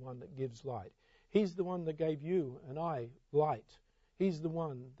 Christ is the one that gives light. He's the one that gave you and I light. He's the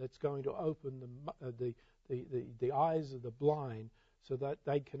one that's going to open the eyes of the blind so that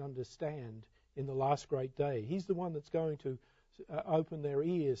they can understand in the last great day. He's the one that's going to open their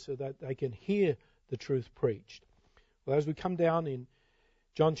ears so that they can hear the truth preached. Well, as we come down in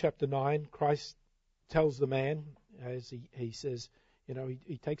John chapter 9, Christ tells the man, as he says, you know,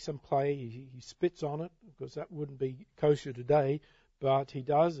 he takes some clay, he spits on it, because that wouldn't be kosher today, but he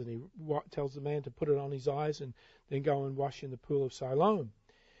does, and he tells the man to put it on his eyes and then go and wash in the pool of Siloam.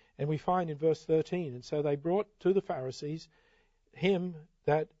 And we find in verse 13, and so they brought to the Pharisees him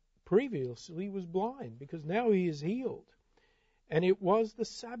that previously was blind, because now he is healed. And it was the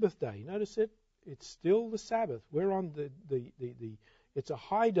Sabbath day. Notice it. It's still the Sabbath. We're on it's a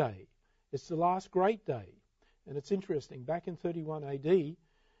high day. It's the last great day. And it's interesting. Back in 31 AD,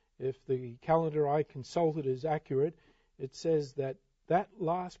 if the calendar I consulted is accurate, it says that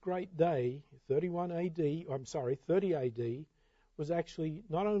last great day, 30 AD, was actually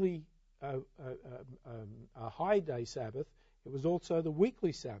not only a high day Sabbath, it was also the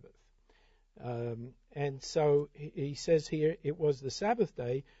weekly Sabbath. And so he says here, it was the Sabbath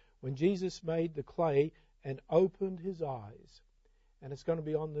day when Jesus made the clay and opened his eyes. And it's going to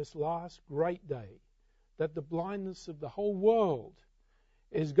be on this last great day that the blindness of the whole world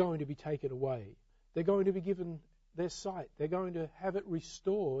is going to be taken away. They're going to be given their sight. They're going to have it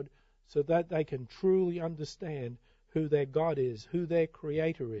restored so that they can truly understand who their God is, who their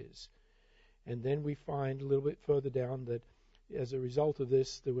Creator is. And then we find a little bit further down that as a result of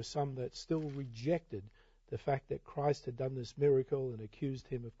this, there were some that still rejected the fact that Christ had done this miracle and accused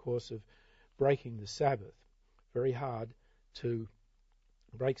him, of course, of breaking the Sabbath. Very hard to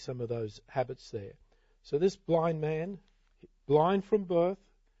break some of those habits there. So this blind man, blind from birth,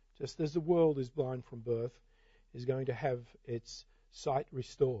 just as the world is blind from birth, is going to have its sight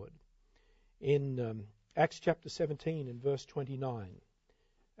restored. In Acts chapter 17 and verse 29,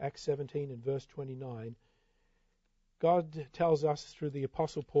 Acts 17 and verse 29, God tells us through the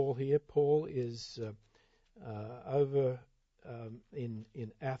Apostle Paul here. Paul is over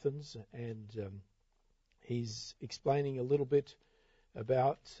in Athens, and he's explaining a little bit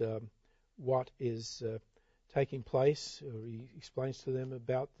about what is taking place. Or he explains to them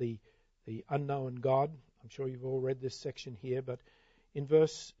about the unknown God. I'm sure you've all read this section here, but in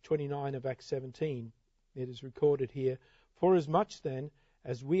verse 29 of Acts 17, it is recorded here, "For as much then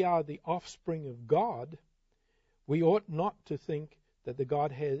as we are the offspring of God, we ought not to think that the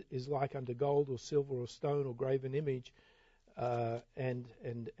Godhead is like unto gold or silver or stone or graven image and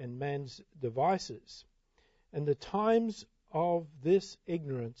man's devices. And the times of this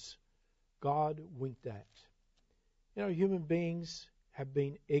ignorance God winked at." You know, human beings have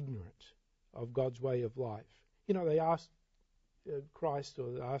been ignorant of God's way of life. You know, they asked Christ,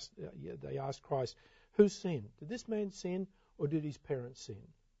 they asked Christ, who sinned? Did this man sin or did his parents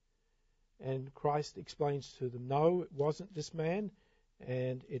sin? And Christ explains to them, no, it wasn't this man,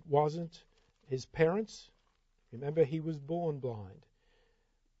 and it wasn't his parents. Remember, he was born blind.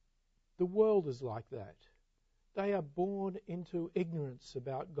 The world is like that. They are born into ignorance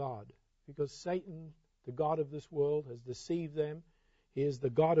about God because Satan, the god of this world, has deceived them. He is the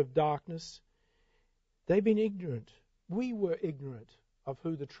god of darkness. They've been ignorant. We were ignorant of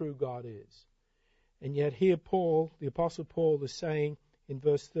who the true God is. And yet here Paul, the Apostle Paul, is saying in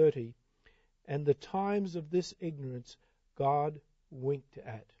verse 30, "And the times of this ignorance God winked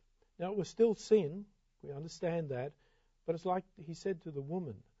at." Now it was still sin, we understand that, but it's like he said to the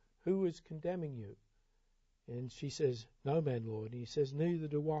woman, "Who is condemning you?" And she says, "No man, Lord." And he says, "Neither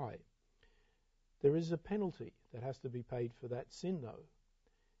do I." There is a penalty that has to be paid for that sin, though.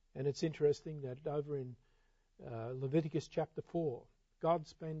 And it's interesting that over in Leviticus chapter 4, God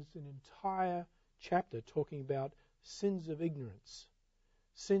spends an entire chapter talking about sins of ignorance,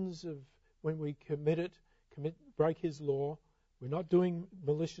 sins of when we break his law. We're not doing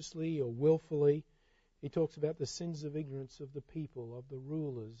maliciously or willfully. He talks about the sins of ignorance of the people, of the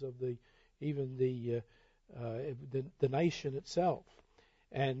rulers, of even the nation itself,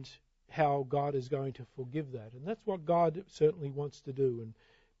 and how God is going to forgive that. And that's what God certainly wants to do. And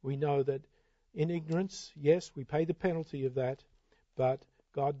we know that in ignorance, yes, we pay the penalty of that, but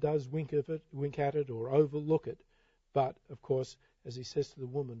God does wink at it or overlook it. But, of course, as he says to the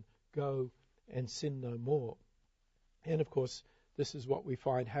woman, go and sin no more. And, of course, this is what we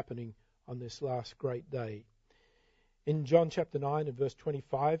find happening on this last great day. In John chapter 9 and verse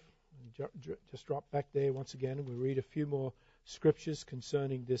 25, just drop back there once again and we read a few more scriptures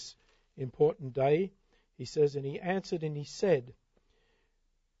concerning this important day. He says, "And he answered and he said,"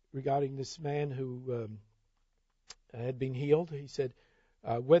 regarding this man who had been healed, he said,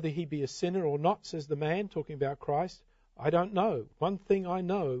 "Whether he be a sinner or not," says the man, talking about Christ, "I don't know. One thing I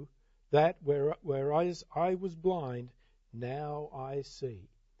know, that whereas I was blind, now I see."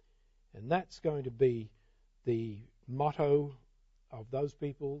 And that's going to be the motto of those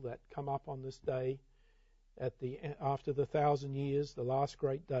people that come up on this day after the 1,000 years, the last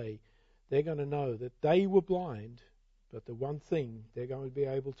great day. They're going to know that they were blind, but the one thing they're going to be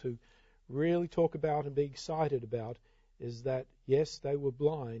able to really talk about and be excited about is that, yes, they were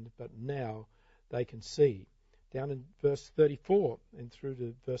blind, but now they can see. down in verse 34 and through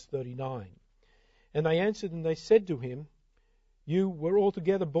to verse 39. And they answered and they said to him, "You were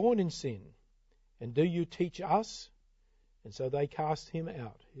altogether born in sin, and do you teach us?" And so they cast him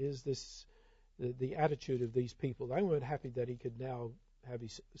out. Here's the attitude of these people. They weren't happy that he could now have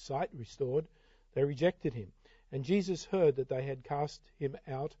his sight restored. They rejected him. And Jesus heard that they had cast him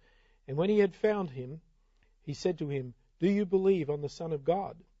out. And when he had found him, he said to him, "Do you believe on the Son of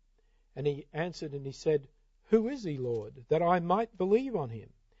God?" And he answered and he said, "Who is he, Lord, that I might believe on him?"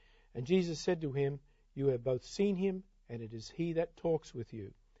 And Jesus said to him, "You have both seen him, and it is he that talks with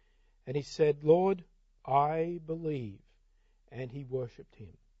you." And he said, "Lord, I believe." And he worshipped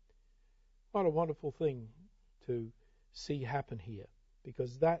him. What a wonderful thing to see happen here,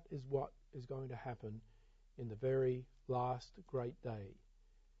 because that is what is going to happen in the very last great day.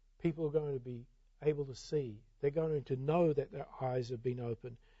 People are going to be able to see. They're going to know that their eyes have been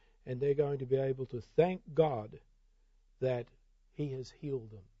opened, and they're going to be able to thank God that he has healed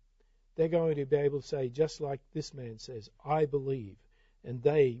them. They're going to be able to say, just like this man says, "I believe," and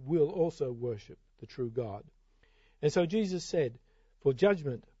they will also worship the true God. And so Jesus said, "For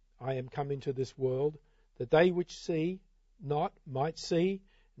judgment I am come into this world, that they which see not might see,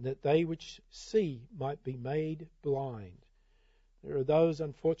 and that they which see might be made blind." There are those,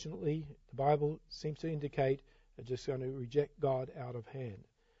 unfortunately, the Bible seems to indicate, are just going to reject God out of hand.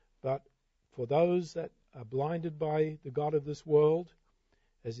 But for those that are blinded by the god of this world,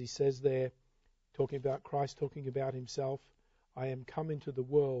 as he says there, talking about Christ, talking about himself, "I am come into the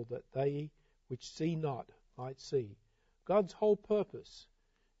world that they which see not might see." God's whole purpose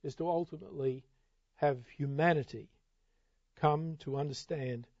is to ultimately have humanity come to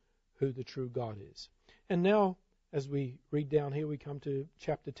understand who the true God is. And now, as we read down here, we come to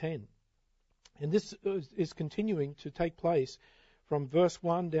chapter 10. And this is continuing to take place from verse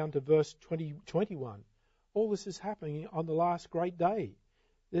 1 down to verse 21. All this is happening on the last great day.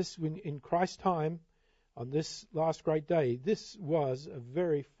 This, in Christ's time, on this last great day, this was a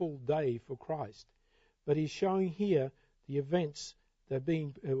very full day for Christ. But he's showing here the events that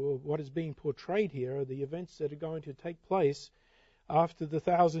what is being portrayed here are the events that are going to take place after the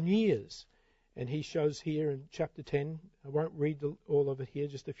 1,000 years. And he shows here in chapter 10, I won't read all of it here,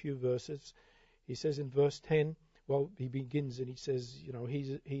 just a few verses. He says in verse 10, well, he begins and he says,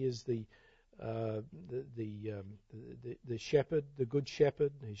 he is the shepherd, the good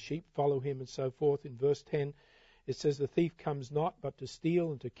shepherd, his sheep follow him and so forth. In verse 10, it says, "The thief comes not but to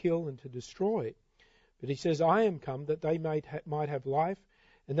steal and to kill and to destroy." But he says, "I am come that they might have life,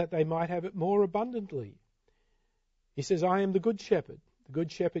 and that they might have it more abundantly." He says, "I am the good shepherd. The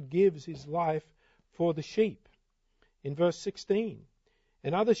good shepherd gives his life for the sheep." In verse 16,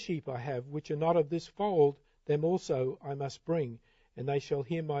 "And other sheep I have, which are not of this fold, them also I must bring, and they shall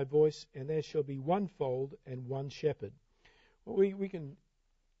hear my voice, and there shall be one fold and one shepherd." Well, we can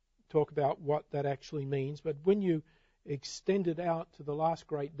talk about what that actually means, but when you extend it out to the last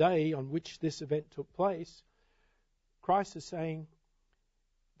great day on which this event took place, Christ is saying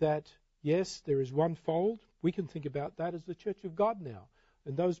that, yes, there is one fold. We can think about that as the church of God now,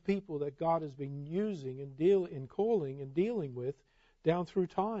 and those people that God has been using and calling and dealing with down through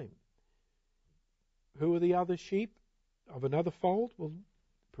time. Who are the other sheep of another fold? Well,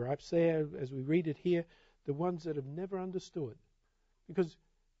 perhaps they are, as we read it here, the ones that have never understood, because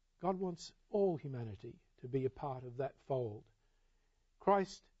God wants all humanity to be a part of that fold.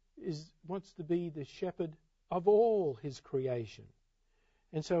 Christ wants to be the shepherd of all his creation.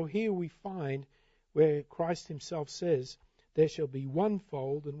 And so here we find where Christ himself says, "There shall be one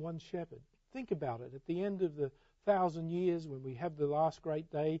fold and one shepherd." Think about it. At the end of the 1,000 years, when we have the last great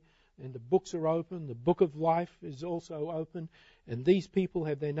day, and the books are open, the book of life is also open, and these people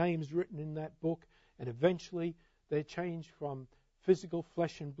have their names written in that book, and eventually they're changed from physical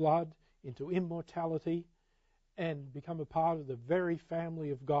flesh and blood into immortality and become a part of the very family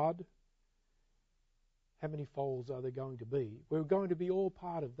of God. How many folds are there going to be? We're going to be all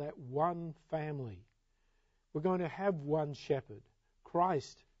part of that one family. We're going to have one shepherd.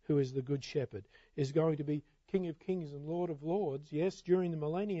 Christ, who is the good shepherd, is going to be King of kings and Lord of lords, yes, during the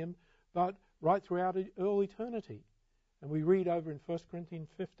millennium, but right throughout all eternity. And we read over in 1 Corinthians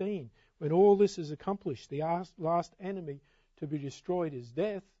 15, when all this is accomplished, the last enemy to be destroyed is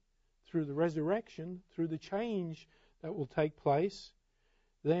death, through the resurrection, through the change that will take place,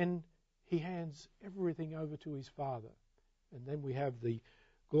 then he hands everything over to his Father. And then we have the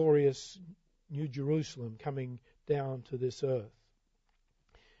glorious New Jerusalem coming down to this earth.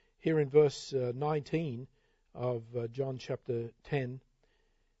 Here in verse 19 of John chapter 10,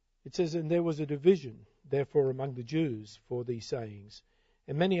 it says, "And there was a division, therefore, among the Jews for these sayings.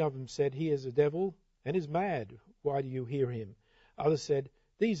 And many of them said, He is a devil, and is mad. Why do you hear him? Others said,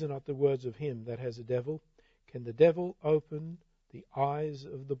 These are not the words of him that has a devil. Can the devil open the eyes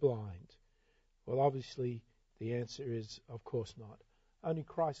of the blind? Well, obviously, the answer is, of course not. Only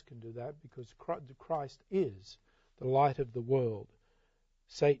Christ can do that, because Christ is the light of the world.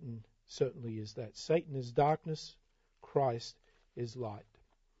 Satan certainly is that. Satan is darkness. Christ is light.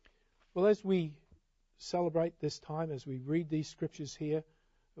 Well, as we celebrate this time, as we read these scriptures here,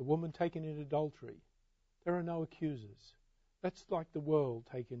 a woman taken in adultery, there are no accusers. That's like the world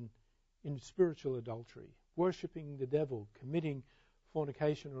taken in spiritual adultery, worshipping the devil, committing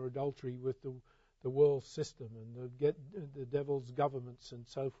fornication or adultery with the world system and the devil's governments and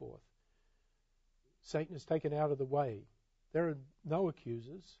so forth. Satan is taken out of the way. There are no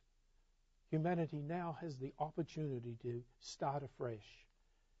accusers. Humanity now has the opportunity to start afresh.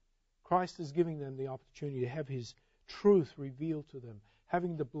 Christ is giving them the opportunity to have his truth revealed to them,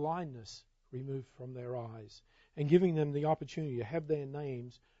 having the blindness removed from their eyes, and giving them the opportunity to have their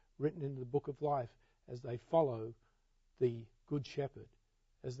names written in the book of life as they follow the Good Shepherd,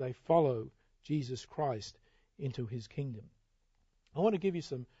 as they follow Jesus Christ into his kingdom. I want to give you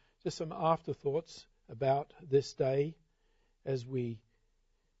some afterthoughts about this day as we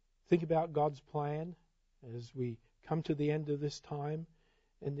think about God's plan, as we come to the end of this time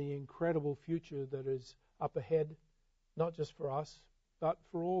and the incredible future that is up ahead, not just for us, but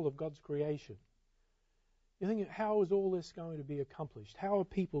for all of God's creation. You think, how is all this going to be accomplished? How are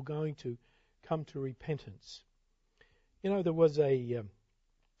people going to come to repentance? You know, there was an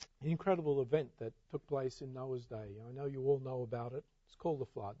incredible event that took place in Noah's day. I know you all know about it. It's called the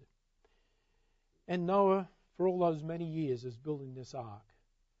flood. And Noah, for all those many years, is building this ark.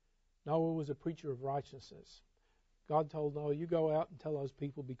 Noah was a preacher of righteousness. God told Noah, you go out and tell those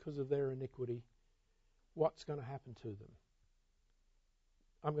people, because of their iniquity, what's going to happen to them.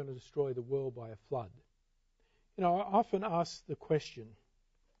 I'm going to destroy the world by a flood. You know, I often ask the question,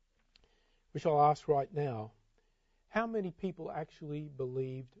 which I'll ask right now, how many people actually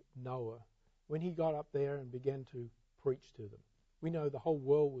believed Noah when he got up there and began to preach to them? We know the whole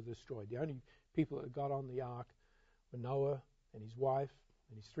world was destroyed. The only people that got on the ark were Noah and his wife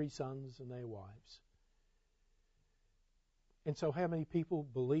and his 3 sons and their wives. And so how many people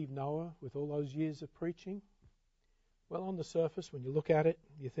believed Noah with all those years of preaching? Well, on the surface, when you look at it,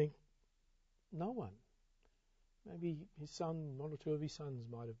 you think, no one. Maybe his son, 1 or 2 of his sons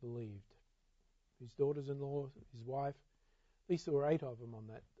might have believed. His daughters-in-law, his wife. At least there were 8 of them on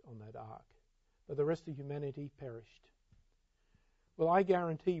that ark. But the rest of humanity perished. Well, I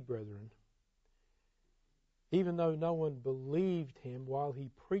guarantee, brethren, even though no one believed him while he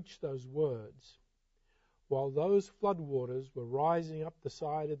preached those words, while those floodwaters were rising up the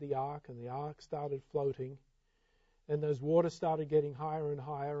side of the ark and the ark started floating, and those waters started getting higher and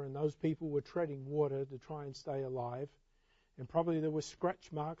higher, and those people were treading water to try and stay alive, and probably there were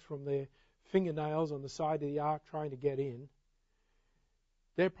scratch marks from their fingernails on the side of the ark trying to get in.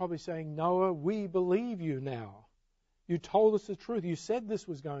 They're probably saying, Noah, we believe you now. You told us the truth. You said this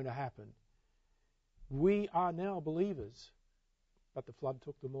was going to happen. We are now believers. But the flood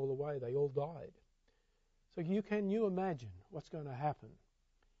took them all away. They all died. So can you imagine what's going to happen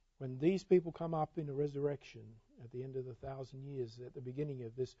when these people come up in a resurrection at the end of the 1,000 years, at the beginning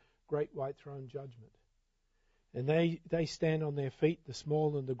of this great white throne judgment? And they stand on their feet, the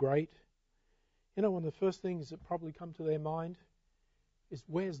small and the great. You know, one of the first things that probably come to their mind is,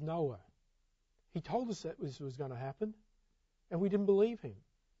 where's Noah? He told us that this was going to happen, and we didn't believe him.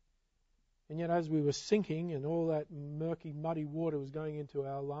 And yet as we were sinking and all that murky, muddy water was going into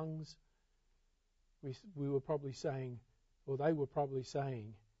our lungs, we were probably saying, or they were probably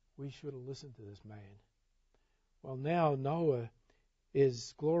saying, we should have listened to this man. Well, now Noah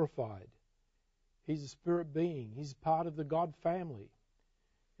is glorified. He's a spirit being. He's part of the God family.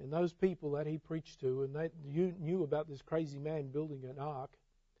 And those people that he preached to, and you knew about this crazy man building an ark,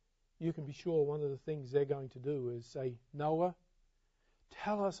 you can be sure one of the things they're going to do is say, Noah,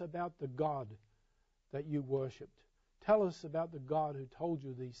 tell us about the God that you worshipped. Tell us about the God who told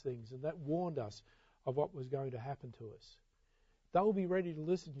you these things and that warned us of what was going to happen to us. They'll be ready to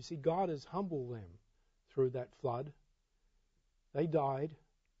listen. You see, God has humbled them through that flood. They died,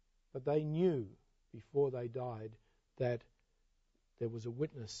 but they knew before they died that there was a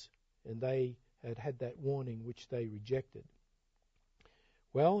witness, and they had that warning which they rejected.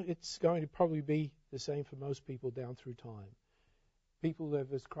 Well, it's going to probably be the same for most people down through time. People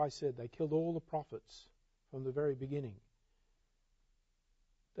have, as Christ said, they killed all the prophets from the very beginning.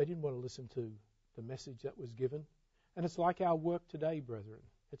 They didn't want to listen to the message that was given. And it's like our work today, brethren.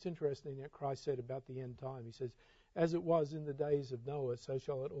 It's interesting that Christ said about the end time. He says, as it was in the days of Noah, so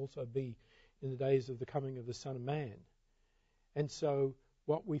shall it also be in the days of the coming of the Son of Man. And so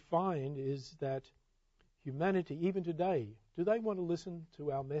what we find is that humanity, even today, do they want to listen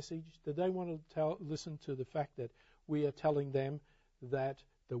to our message? Do they want to listen to the fact that we are telling them that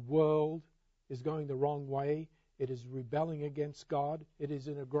the world is going the wrong way? It is rebelling against God. It is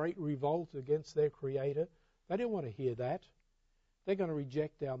in a great revolt against their Creator. They don't want to hear that. They're going to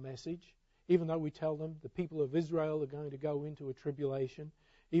reject our message, even though we tell them the people of Israel are going to go into a tribulation,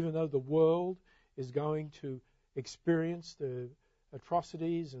 even though the world is going to experience the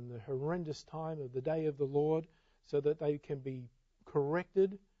atrocities and the horrendous time of the day of the Lord, so that they can be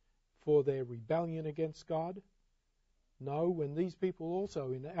corrected for their rebellion against God. No, when these people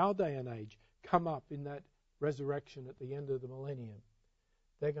also in our day and age come up in that resurrection at the end of the millennium,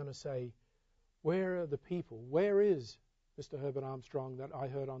 they're going to say, where are the people? Where is Mr. Herbert Armstrong that I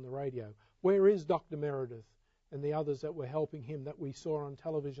heard on the radio? Where is Dr. Meredith and the others that were helping him that we saw on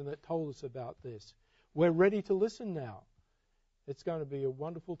television that told us about this? We're ready to listen now. It's going to be a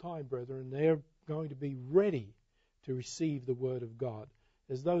wonderful time, brethren. They're going to be ready to receive the Word of God.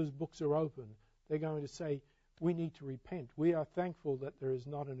 As those books are open, they're going to say, we need to repent. We are thankful that there is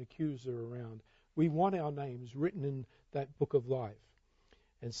not an accuser around. We want our names written in that book of life.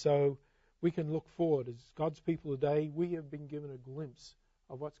 And so we can look forward. As God's people today, we have been given a glimpse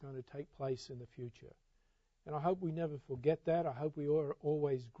of what's going to take place in the future. And I hope we never forget that. I hope we are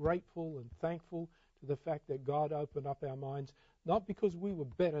always grateful and thankful to the fact that God opened up our minds, not because we were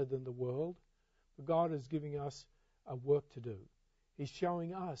better than the world, but God is giving us a work to do. He's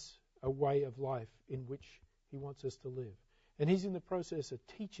showing us a way of life in which He wants us to live. And He's in the process of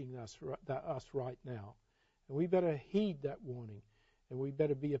teaching us right now. And we better heed that warning. And we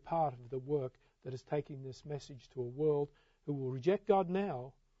better be a part of the work that is taking this message to a world who will reject God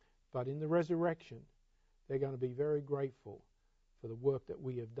now, but in the resurrection, they're going to be very grateful for the work that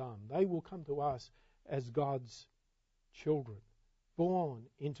we have done. They will come to us as God's children, born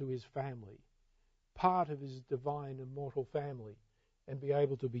into His family, part of His divine immortal family, and be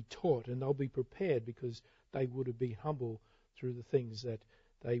able to be taught, and they'll be prepared because they would have been humble through the things that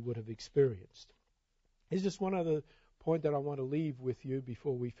they would have experienced. There's just one other point that I want to leave with you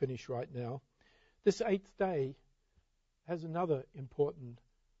before we finish right now. This eighth day has another important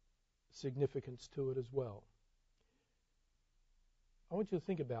significance to it as well. I want you to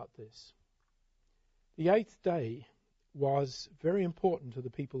think about this. The eighth day was very important to the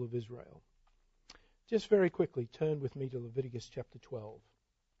people of Israel. Just very quickly, turn with me to Leviticus chapter 12.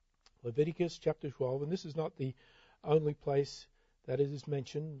 Leviticus chapter 12, and this is not the only place that it is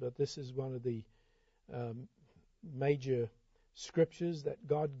mentioned, but this is one of the major scriptures that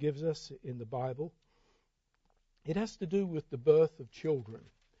God gives us in the Bible. It has to do with the birth of children,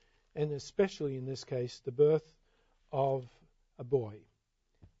 and especially in this case, the birth of a boy.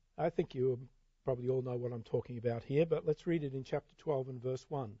 I think you probably all know what I'm talking about here, but let's read it in chapter 12 and verse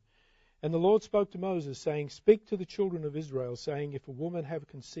 1. And the Lord spoke to Moses, saying, Speak to the children of Israel, saying, If a woman have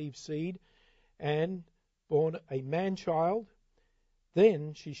conceived seed and born a man-child,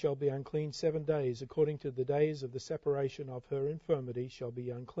 then she shall be unclean 7 days, according to the days of the separation of her infirmity shall be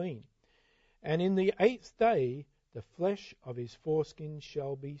unclean. And in the 8th day the flesh of his foreskin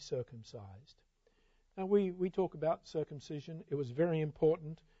shall be circumcised. Now we talk about circumcision. It was very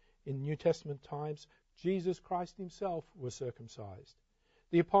important in New Testament times. Jesus Christ himself was circumcised.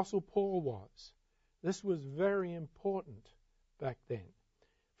 The Apostle Paul was. This was very important back then.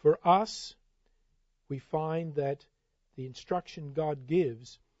 For us, we find that the instruction God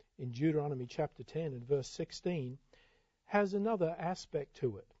gives in Deuteronomy chapter 10 and verse 16 has another aspect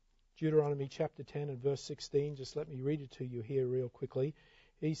to it. Deuteronomy chapter 10 and verse 16, just let me read it to you here real quickly.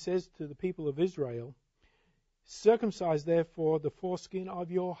 He says to the people of Israel, Circumcise therefore the foreskin of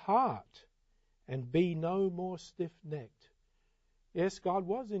your heart, and be no more stiff-necked. Yes, God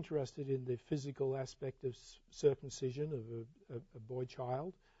was interested in the physical aspect of circumcision of a boy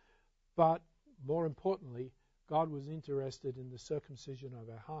child, but more importantly, God was interested in the circumcision of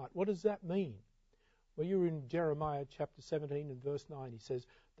our heart. What does that mean? Well, you're in Jeremiah chapter 17 and verse 9. He says,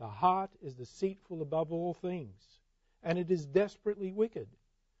 The heart is deceitful above all things, and it is desperately wicked.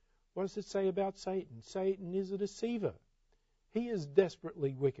 What does it say about Satan? Satan is a deceiver. He is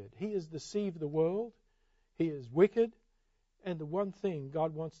desperately wicked. He has deceived the world. He is wicked. And the one thing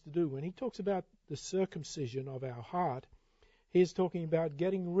God wants to do, when he talks about the circumcision of our heart, he is talking about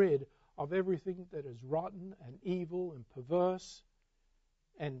getting rid of everything that is rotten and evil and perverse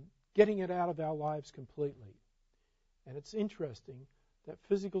and getting it out of our lives completely. And it's interesting that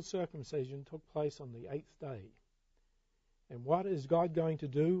physical circumcision took place on the 8th day. And what is God going to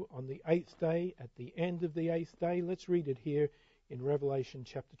do on the 8th day, at the end of the 8th day? Let's read it here in Revelation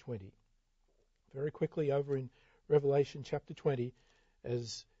chapter 20. very quickly over in Revelation chapter 20,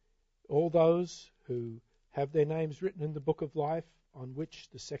 as all those who have their names written in the book of life, on which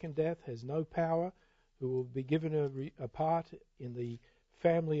the second death has no power, who will be given a part in the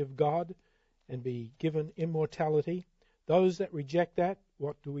family of God and be given immortality. Those that reject that,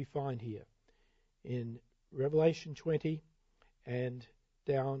 what do we find here? In Revelation 20 and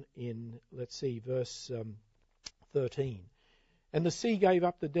down in, verse 13. And the sea gave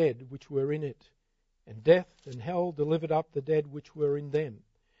up the dead which were in it, and death and hell delivered up the dead which were in them.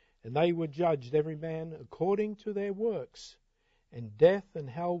 And they were judged, every man according to their works. And death and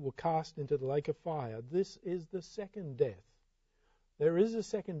hell were cast into the lake of fire. This is the second death. There is a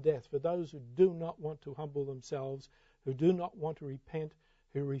second death for those who do not want to humble themselves, who do not want to repent,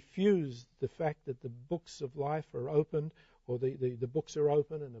 who refuse the fact that the books of life are opened, or the books are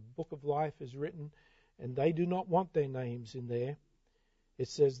open and the book of life is written, and they do not want their names in there. It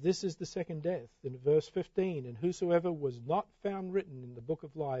says, this is the second death. In verse 15, and whosoever was not found written in the book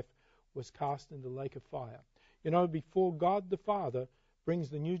of life was cast into the lake of fire. You know, before God the Father brings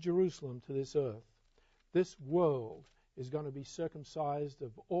the New Jerusalem to this earth, this world is going to be circumcised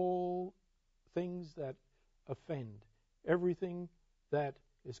of all things that offend, everything that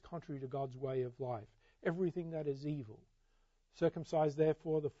is contrary to God's way of life, everything that is evil. Circumcise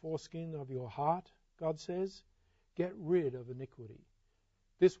therefore the foreskin of your heart, God says. Get rid of iniquity.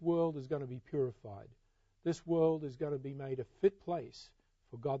 This world is going to be purified. This world is going to be made a fit place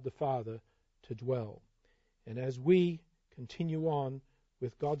for God the Father to dwell. And as we continue on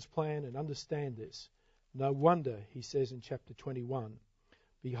with God's plan and understand this, no wonder, he says in chapter 21,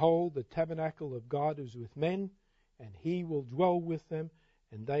 behold, the tabernacle of God is with men, and he will dwell with them,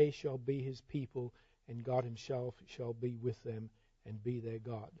 and they shall be his people, and God himself shall be with them and be their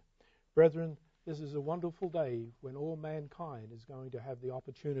God. Brethren, this is a wonderful day when all mankind is going to have the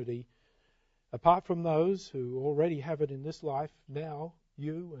opportunity, apart from those who already have it in this life now,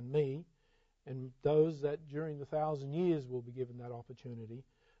 you and me, and those that during the 1,000 years will be given that opportunity.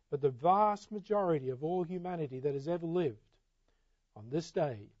 But the vast majority of all humanity that has ever lived on this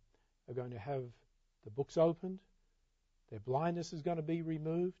day are going to have the books opened, their blindness is going to be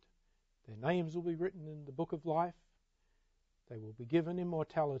removed, their names will be written in the book of life, they will be given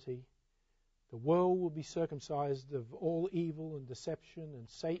immortality, the world will be circumcised of all evil and deception and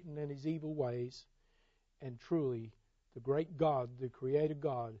Satan and his evil ways, and truly the great God, the Creator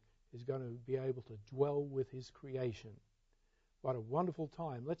God, is going to be able to dwell with his creation. What a wonderful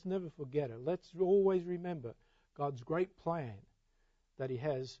time. Let's never forget it. Let's always remember God's great plan that he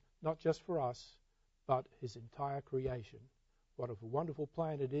has, not just for us, but his entire creation. What a wonderful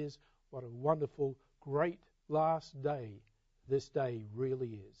plan it is. What a wonderful, great last day this day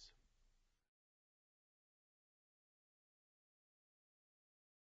really is.